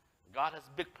appointment. God has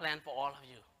a big plan for all of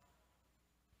you.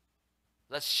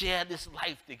 Let's share this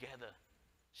life together.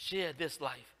 Share this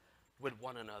life with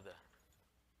one another.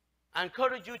 I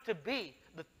encourage you to be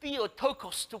the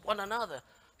Theotokos to one another,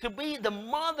 to be the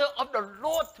mother of the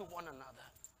Lord to one another.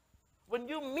 When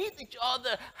you meet each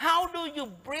other, how do you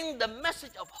bring the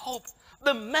message of hope,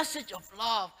 the message of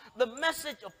love, the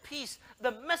message of peace,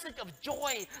 the message of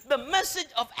joy, the message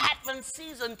of Advent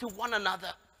season to one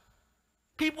another?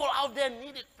 People out there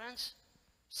need it, friends.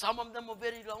 Some of them are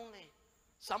very lonely.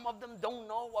 Some of them don't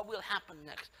know what will happen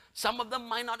next. Some of them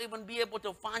might not even be able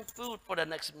to find food for the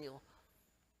next meal.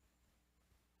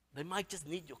 They might just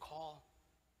need your call.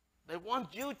 They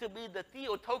want you to be the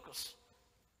Theotokos,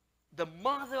 the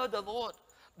mother of the Lord,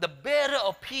 the bearer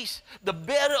of peace, the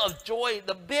bearer of joy,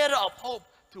 the bearer of hope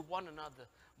to one another.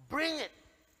 Bring it.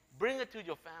 Bring it to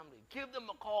your family. Give them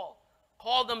a call.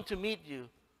 Call them to meet you.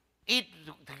 Eat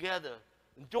together.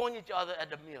 Join each other at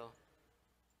the meal.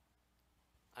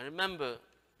 I remember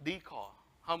Decor.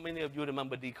 How many of you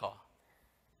remember Decor?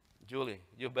 Julie,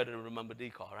 you better remember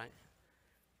Decor, right?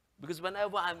 Because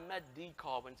whenever I met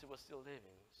Decor when she was still living,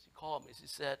 she called me.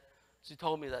 She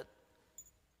told me that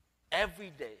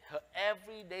every day, her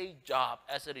everyday job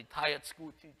as a retired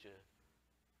school teacher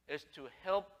is to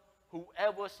help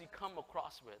whoever she come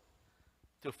across with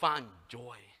to find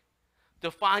joy, to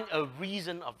find a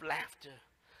reason of laughter,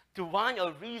 To find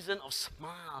a reason of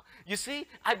smile. You see,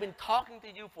 I've been talking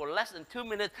to you for less than 2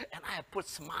 minutes, and I have put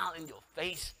smile in your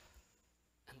face.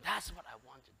 And that's what I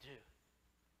want to do.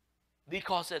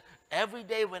 Nicole said, every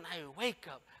day when I wake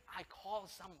up, I call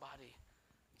somebody.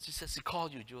 She says, she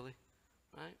called you, Julie,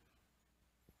 right?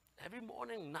 Every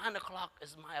morning, 9 o'clock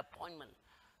is my appointment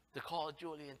to call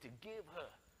Julie and to give her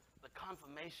the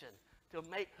confirmation, to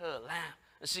make her laugh.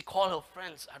 And she called her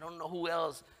friends. I don't know who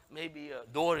else. Maybe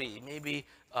Dory, maybe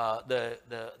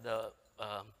the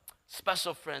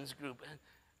special friends group. And,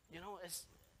 you know,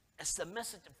 it's a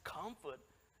message of comfort.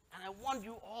 And I want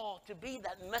you all to be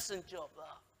that messenger of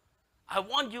love. I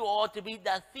want you all to be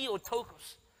that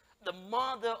Theotokos, the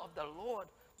mother of the Lord,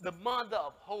 the mother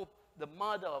of hope, the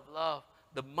mother of love,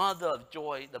 the mother of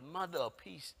joy, the mother of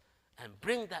peace, and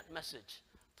bring that message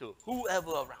to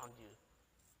whoever around you.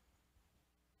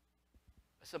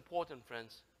 It's important,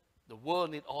 friends. The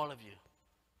world needs all of you.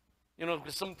 You know,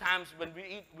 because sometimes when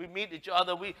we meet each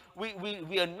other, we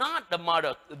are not the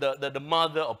mother, the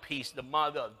mother of peace, the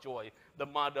mother of joy, the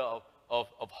mother of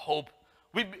hope.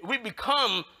 We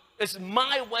become, it's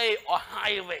my way or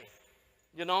highway.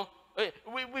 You know,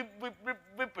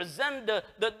 we present the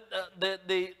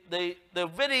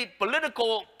very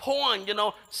political point. You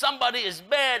know, somebody is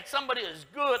bad, somebody is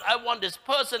good. I want this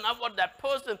person, I want that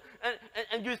person,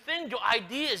 and you think your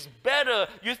idea is better.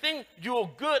 You think you're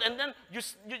good, and then you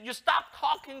stop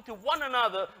talking to one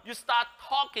another. You start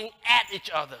talking at each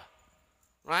other,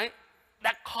 right?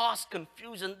 That causes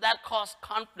confusion, that causes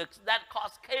conflicts, that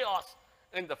causes chaos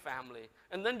in the family.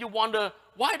 And then you wonder,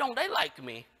 why don't they like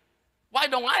me? Why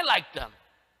don't I like them?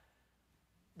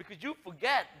 Because you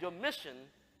forget your mission.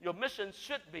 Your mission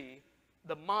should be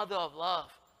the mother of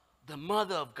love, the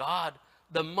mother of God,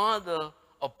 the mother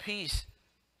of peace.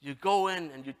 You go in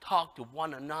and you talk to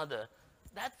one another.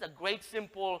 That's a great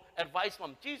simple advice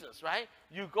from Jesus, right?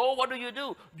 You go, what do?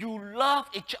 You love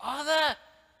each other.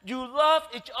 You love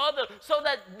each other so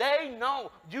that they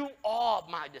know you are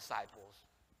my disciples.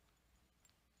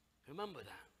 Remember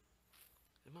that.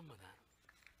 Remember that.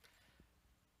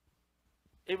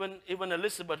 Even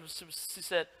Elizabeth, she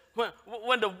said,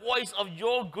 when the voice of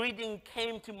your greeting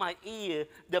came to my ear,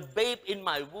 the babe in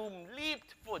my womb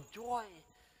leaped for joy.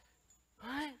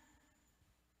 Right?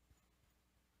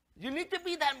 You need to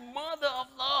be that mother of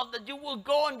love, that you will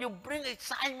go and you bring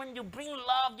excitement, you bring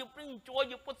love, you bring joy,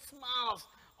 you put smiles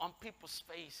on people's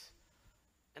face.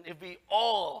 And if we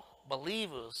all,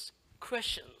 believers,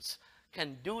 Christians,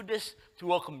 can do this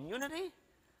to our community,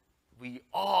 we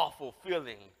are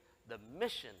fulfilling the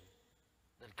mission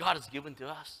that God has given to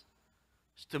us,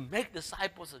 is to make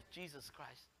disciples of Jesus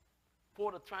Christ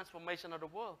for the transformation of the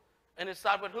world. And it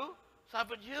starts with who? It starts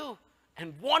with you.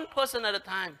 And one person at a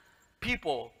time,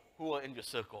 people who are in your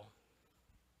circle.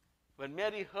 When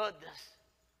Mary heard this,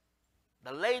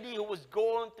 the lady who was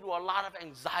going through a lot of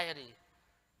anxiety,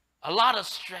 a lot of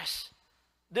stress,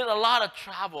 did a lot of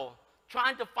travel,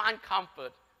 trying to find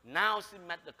comfort, now she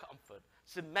met the comfort.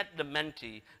 She met the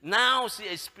mentee. Now she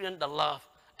experienced the love.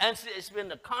 And she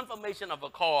experienced the confirmation of a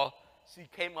call. She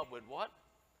came up with what?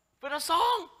 With a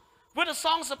song. With the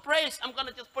songs of praise. I'm going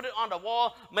to just put it on the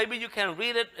wall. Maybe you can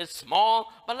read it. It's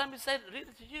small. But let me read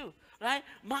it to you. Right?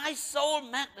 My soul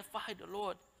magnify the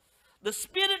Lord. The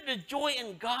spirit rejoice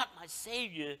in God, my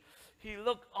Savior. He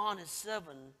looked on his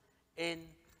servant in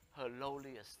her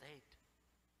lowly estate.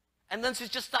 And then she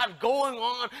just started going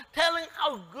on, telling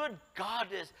how good God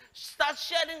is. Start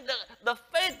shedding the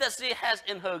faith that she has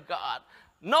in her God.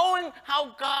 Knowing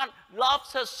how God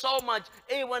loves her so much,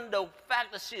 even the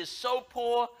fact that she is so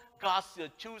poor, God still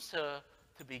chooses her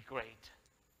to be great.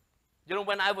 You know,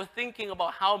 when I was thinking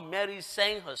about how Mary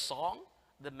sang her song,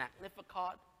 the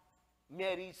Magnificat,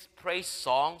 Mary's praise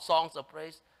song, songs of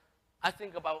praise, I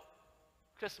think about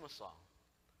Christmas songs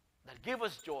that give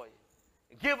us joy,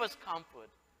 give us comfort,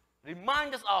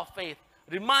 remind us of our faith,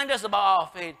 remind us about our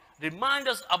faith, remind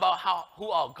us about who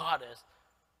our God is,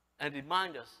 and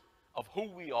remind us of who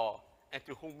we are and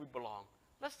to whom we belong.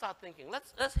 Let's start thinking.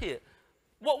 Let's hear.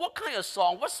 What kind of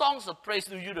song, what songs of praise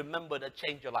do you remember that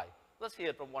changed your life? Let's hear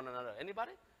it from one another.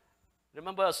 Anybody?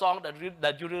 Remember a song that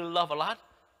you really love a lot?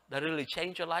 That really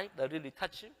changed your life? That really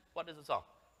touched you? What is the song?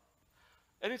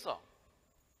 Any song?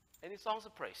 Any songs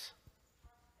of praise?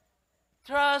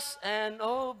 Trust and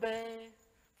obey,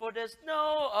 for there's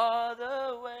no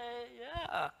other way.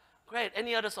 Yeah, great.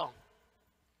 Any other song?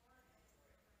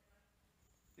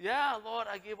 Yeah, Lord,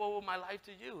 I give over my life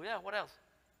to you. Yeah, what else?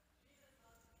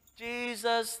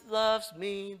 Jesus loves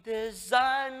me, this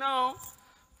I know,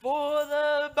 for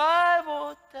the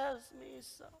Bible tells me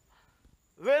so.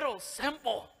 Little,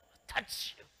 simple,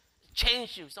 touch you,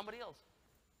 change you. Somebody else.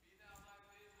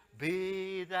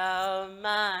 be thou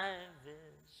my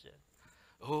vision,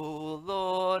 O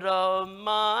Lord of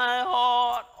my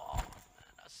heart. Oh, man,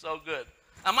 that's so good.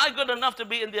 Am I good enough to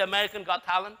be in the American Got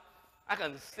Talent? I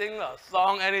can sing a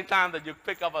song anytime that you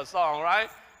pick up a song, right?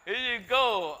 Here you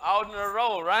go, out in a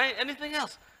row, right? Anything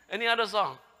else? Any other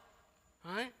song?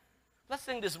 All right? Let's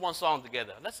sing this one song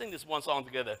together. Let's sing this one song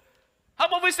together. How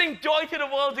about we sing Joy to the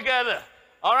World together?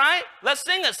 All right? Let's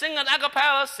sing it. Sing it a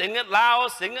cappella. Sing it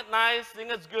loud. Sing it nice.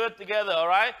 Sing it good together. All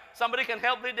right? Somebody can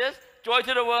help me this? Joy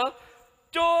to the world.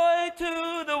 Joy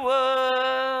to the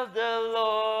world. The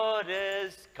Lord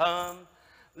is come.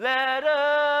 Let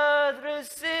earth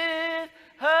receive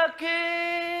her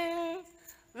King.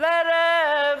 Let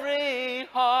every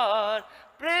heart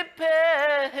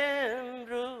prepare him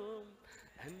room.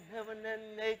 And heaven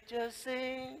and nature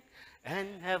sing.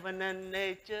 And heaven and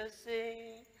nature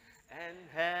sing. And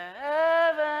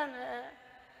heaven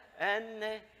and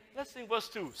nature. Let's sing verse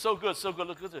 2. So good, so good.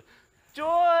 Look at it.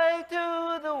 Joy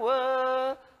to the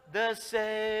world, the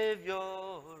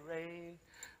Savior reign.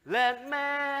 Let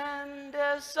man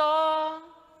their song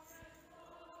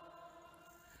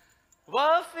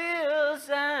o'er fields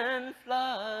and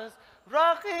floods,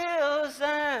 rock hills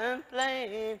and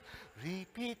plain.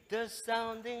 Repeat the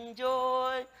sounding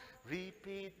joy.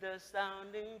 Repeat the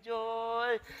sounding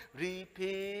joy.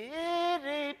 Repeat,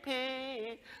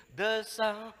 repeat the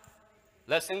sound.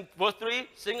 Let's sing verse 3.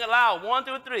 Sing it loud. 1,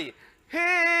 2, 3.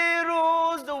 He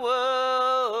rules the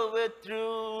world with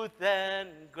truth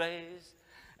and grace,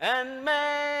 and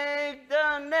make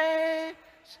the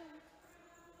nation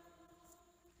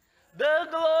the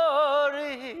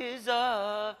glories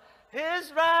of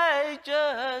his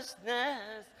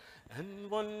righteousness,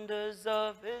 and wonders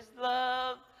of his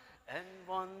love, and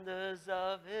wonders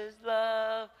of his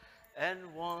love,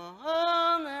 and wonder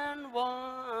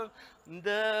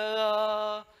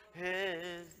of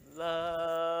his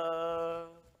love.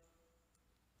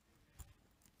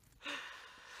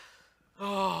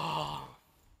 Oh.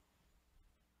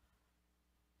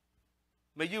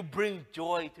 May you bring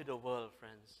joy to the world,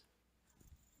 friends.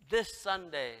 This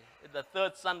Sunday is the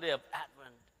third Sunday of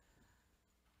Advent.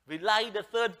 We light the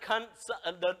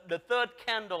third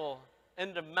candle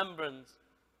in remembrance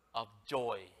of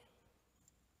joy.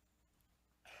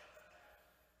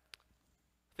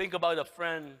 Think about a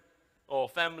friend or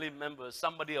family member,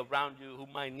 somebody around you who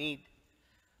might need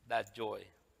that joy.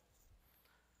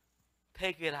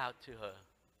 Take it out to her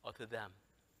or to them.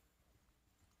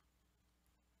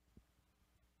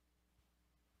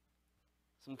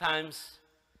 Sometimes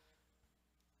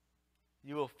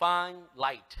you will find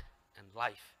light and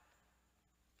life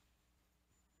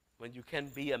when you can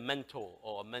be a mentor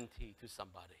or a mentee to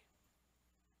somebody.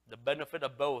 The benefit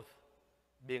of both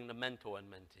being the mentor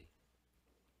and mentee.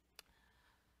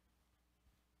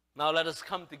 Now let us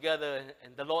come together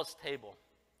in the Lord's table.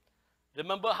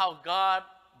 Remember how God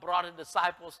brought his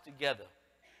disciples together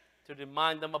to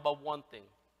remind them about one thing,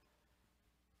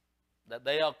 that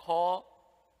they are called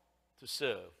to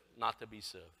serve, not to be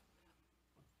served.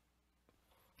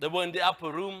 They were in the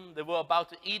upper room. They were about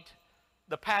to eat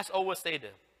the Passover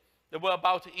Seder. They were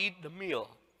about to eat the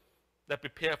meal that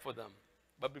prepared for them.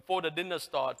 But before the dinner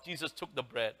started, Jesus took the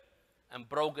bread and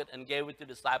broke it and gave it to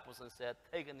the disciples and said,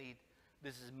 "Take and eat.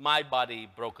 This is my body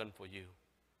broken for you."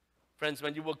 Friends,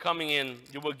 when you were coming in,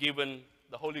 you were given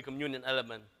the Holy Communion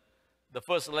element. The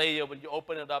first layer, when you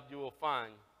open it up, you will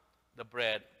find the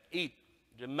bread. Eat.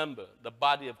 Remember the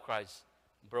body of Christ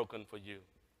broken for you.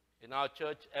 In our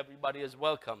church, everybody is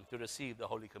welcome to receive the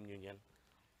Holy Communion.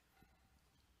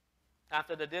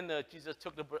 After the dinner, Jesus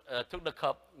took the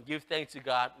cup, gave thanks to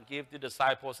God, and gave to the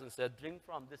disciples and said, "Drink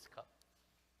from this cup.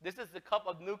 This is the cup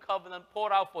of new covenant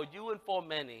poured out for you and for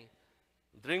many.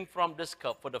 Drink from this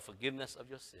cup for the forgiveness of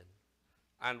your sin."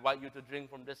 I invite you to drink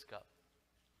from this cup,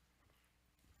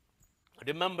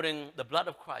 remembering the blood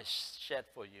of Christ shed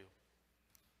for you.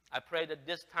 I pray that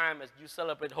this time as you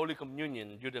celebrate Holy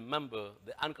Communion, you remember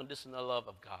the unconditional love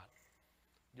of God.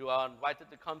 You are invited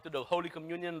to come to the Holy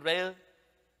Communion rail,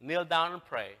 kneel down and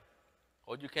pray.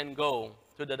 Or you can go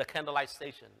to the candlelight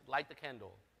station, light the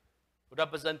candle,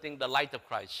 representing the light of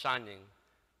Christ shining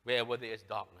wherever there is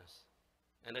darkness.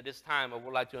 And at this time, I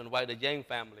would like to invite the Yang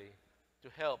family to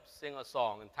help sing a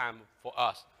song in time for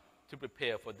us to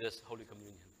prepare for this Holy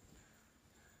Communion.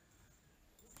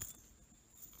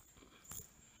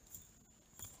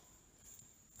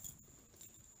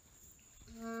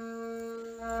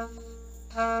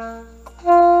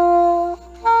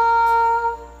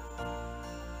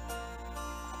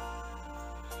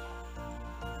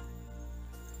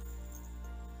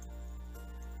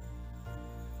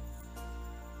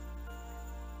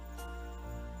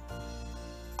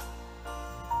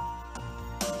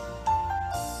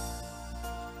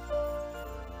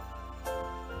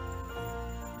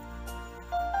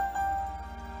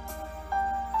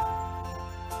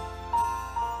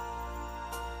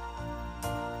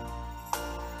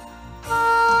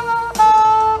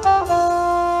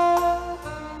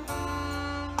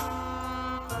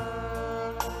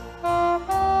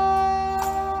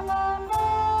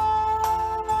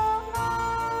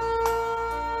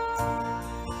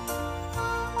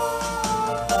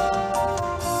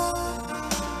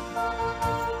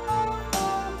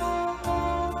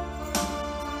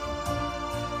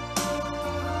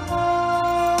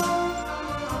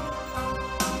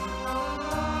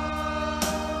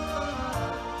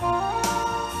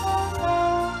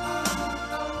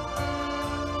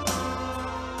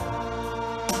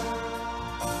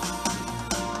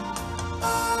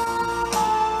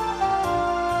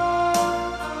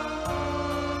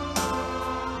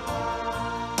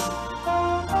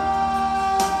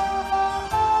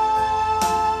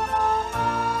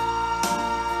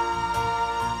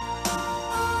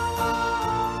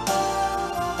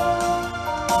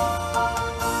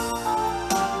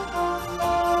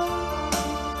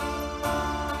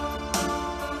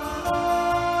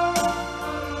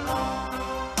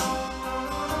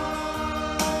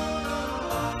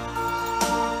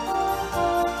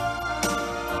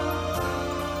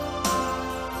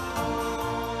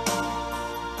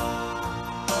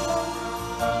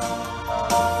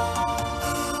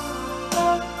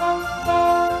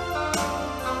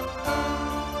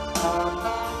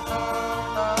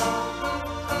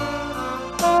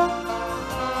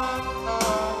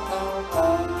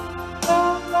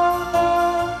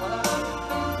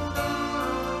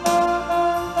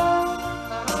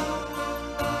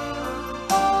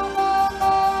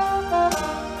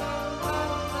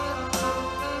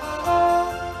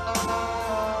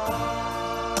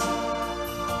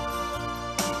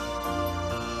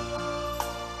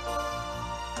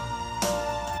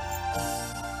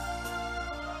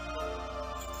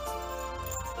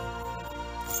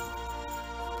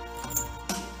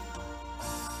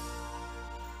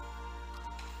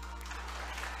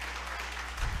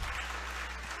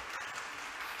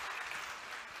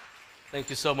 Thank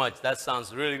you so much. That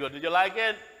sounds really good. Did you like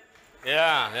it?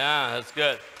 Yeah, that's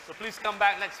good. So please come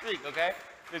back next week, okay?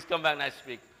 Please come back next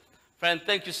week. Friend,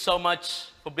 thank you so much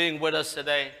for being with us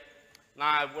today. Now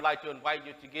I would like to invite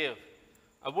you to give.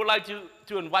 I would like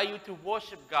to invite you to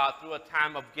worship God through a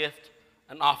time of gift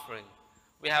and offering.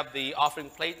 We have the offering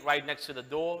plate right next to the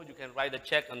door. You can write a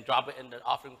check and drop it in the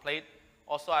offering plate.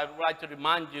 Also, I would like to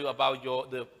remind you about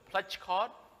the pledge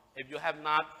card. If you have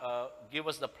not give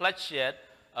us the pledge yet,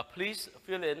 please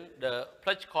fill in the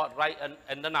pledge card right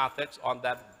in the narthex on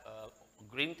that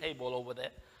green table over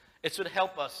there. It should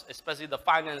help us, especially the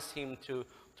finance team, to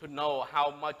know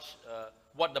how much,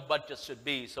 what the budget should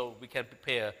be so we can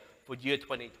prepare for year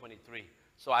 2023.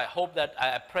 So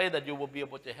I pray that you will be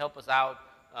able to help us out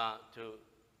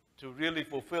to really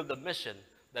fulfill the mission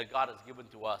that God has given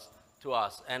to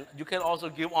us. And you can also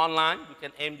give online. You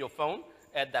can aim your phone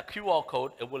at that QR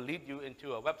code. It will lead you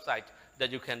into a website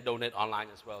that you can donate online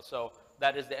as well. So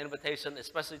that is the invitation,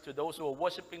 especially to those who are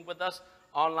worshiping with us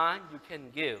online. You can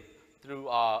give through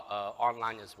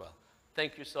online as well.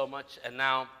 Thank you so much. And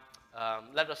now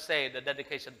let us say the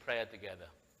dedication prayer together.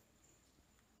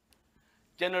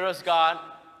 Generous God,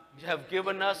 you have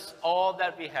given us all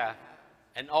that we have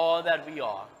and all that we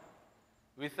are.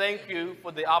 We thank you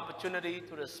for the opportunity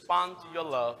to respond to your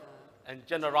love and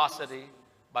generosity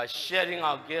by sharing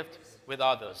our gift with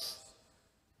others.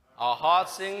 Our heart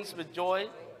sings with joy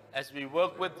as we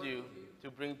work with you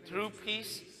to bring true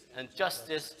peace and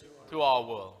justice to our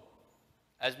world.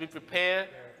 As we prepare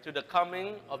to the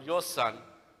coming of your Son,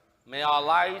 may our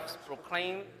lives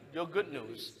proclaim your good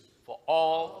news for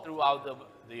all throughout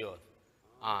the earth.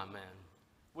 Amen.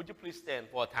 Would you please stand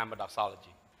for a time of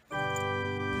doxology?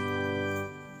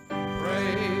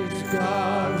 Praise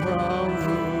God from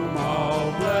whom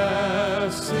all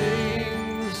blessings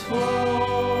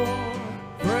flow.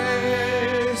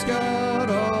 Praise God,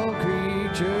 all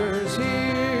creatures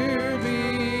here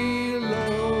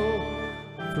below.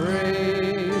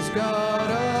 Praise God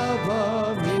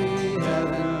above the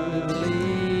heavenly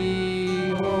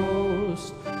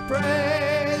host.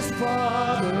 Praise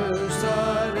Father,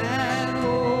 Son, and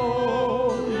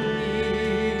Holy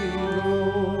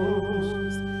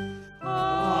Ghost.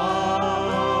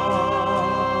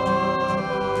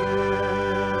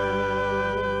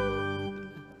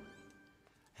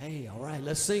 Hey, all right,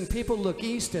 let's sing People Look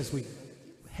East as we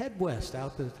head west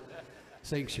out the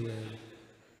sanctuary.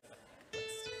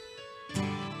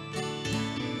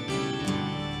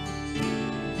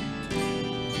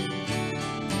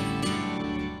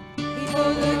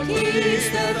 People look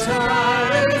east, the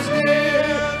time is near,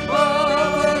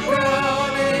 of the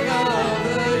crowning of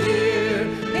the year.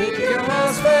 Make your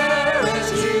house fair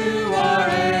as you are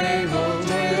able,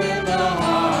 trim the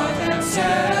hearth and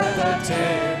set the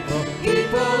table.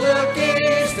 People look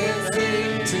east and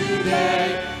sing today,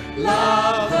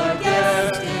 love the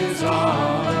guest is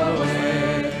on the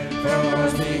way.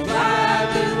 First be glad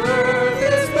the earth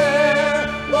is bare,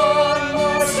 one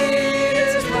more seed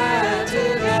is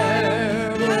planted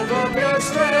there. Lift up your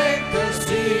strength, the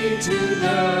seed to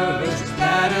nourish,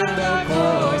 that in the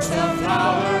course the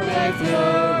flower may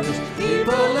flourish.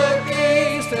 People look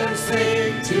east and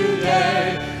sing today,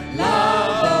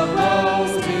 love the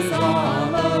rose is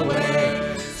on the way.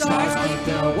 Stars keep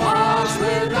their watch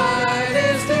when night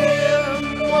is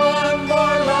dim, one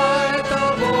more light the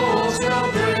bowl shall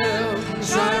brim,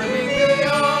 shining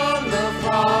beyond the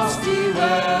frosty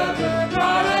weather,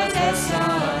 bright as the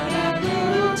sun and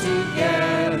moon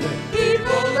together.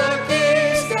 People look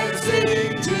east and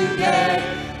sing today,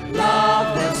 love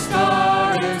the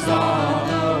star is on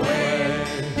the way.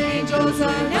 Angels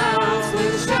announce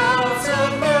with shouts of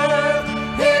mirth,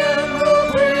 him who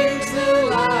brings new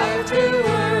life to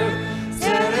earth.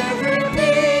 Set every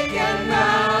peak and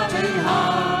mountain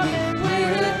humming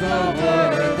with the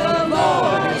word, the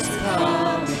Lord is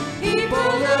coming. People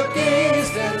look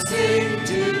east and sing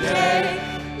today,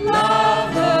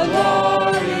 love the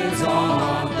Lord is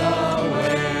on the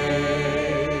way.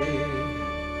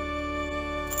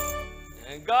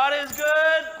 And God is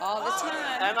good. All the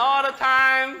time. And all the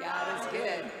time. God is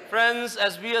good. Friends,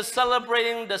 as we are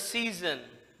celebrating the season,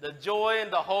 the joy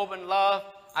and the hope and love,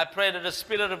 I pray that the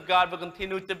Spirit of God will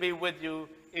continue to be with you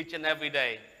each and every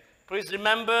day. Please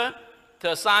remember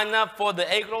to sign up for the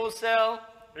egg roll sale.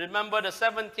 Remember the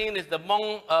 17th is the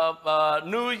Hmong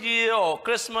New Year or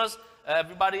Christmas.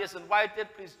 Everybody is invited.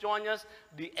 Please join us.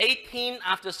 The 18th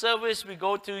after service, we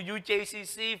go to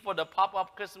UJCC for the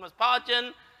pop-up Christmas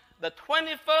pageant. The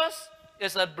 21st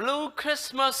is a Blue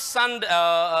Christmas Sunday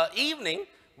evening.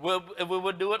 We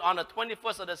will do it on the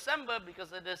 21st of December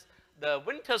because it is the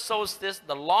winter solstice,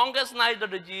 the longest night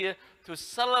of the year, to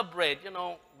celebrate, you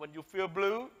know, when you feel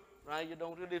blue, right? You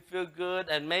don't really feel good.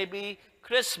 And maybe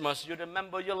Christmas, you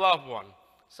remember your loved one,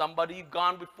 somebody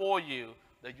gone before you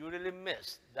that you really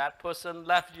missed. That person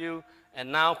left you,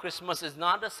 and now Christmas is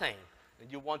not the same.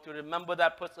 And you want to remember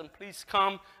that person, please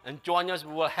come and join us.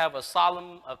 We will have a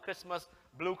solemn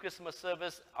blue Christmas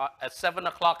service at 7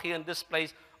 o'clock here in this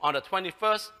place on the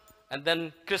 21st. And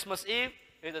then Christmas Eve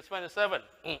is the 27th.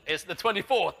 It's the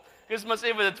 24th. Christmas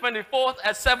Eve is the 24th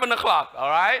at 7 o'clock, all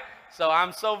right? So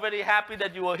I'm so very happy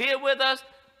that you are here with us.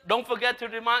 Don't forget to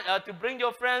bring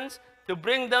your friends, to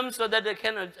bring them so that they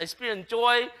can experience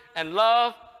joy and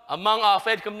love among our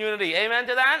faith community. Amen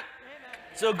to that? Amen.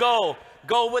 So go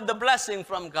with the blessing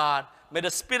from God. May the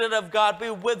Spirit of God be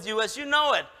with you as you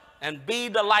know it, and be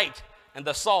the light and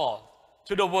the salt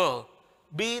to the world.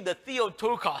 Be the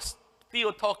Theotokos,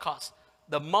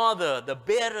 the mother, the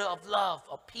bearer of love,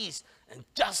 of peace, and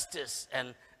justice,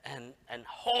 and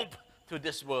hope to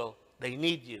this world. They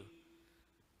need you.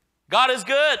 God is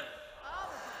good,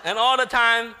 and all the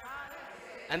time.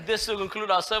 And this will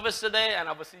conclude our service today, and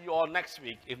I will see you all next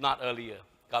week, if not earlier.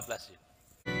 God bless you.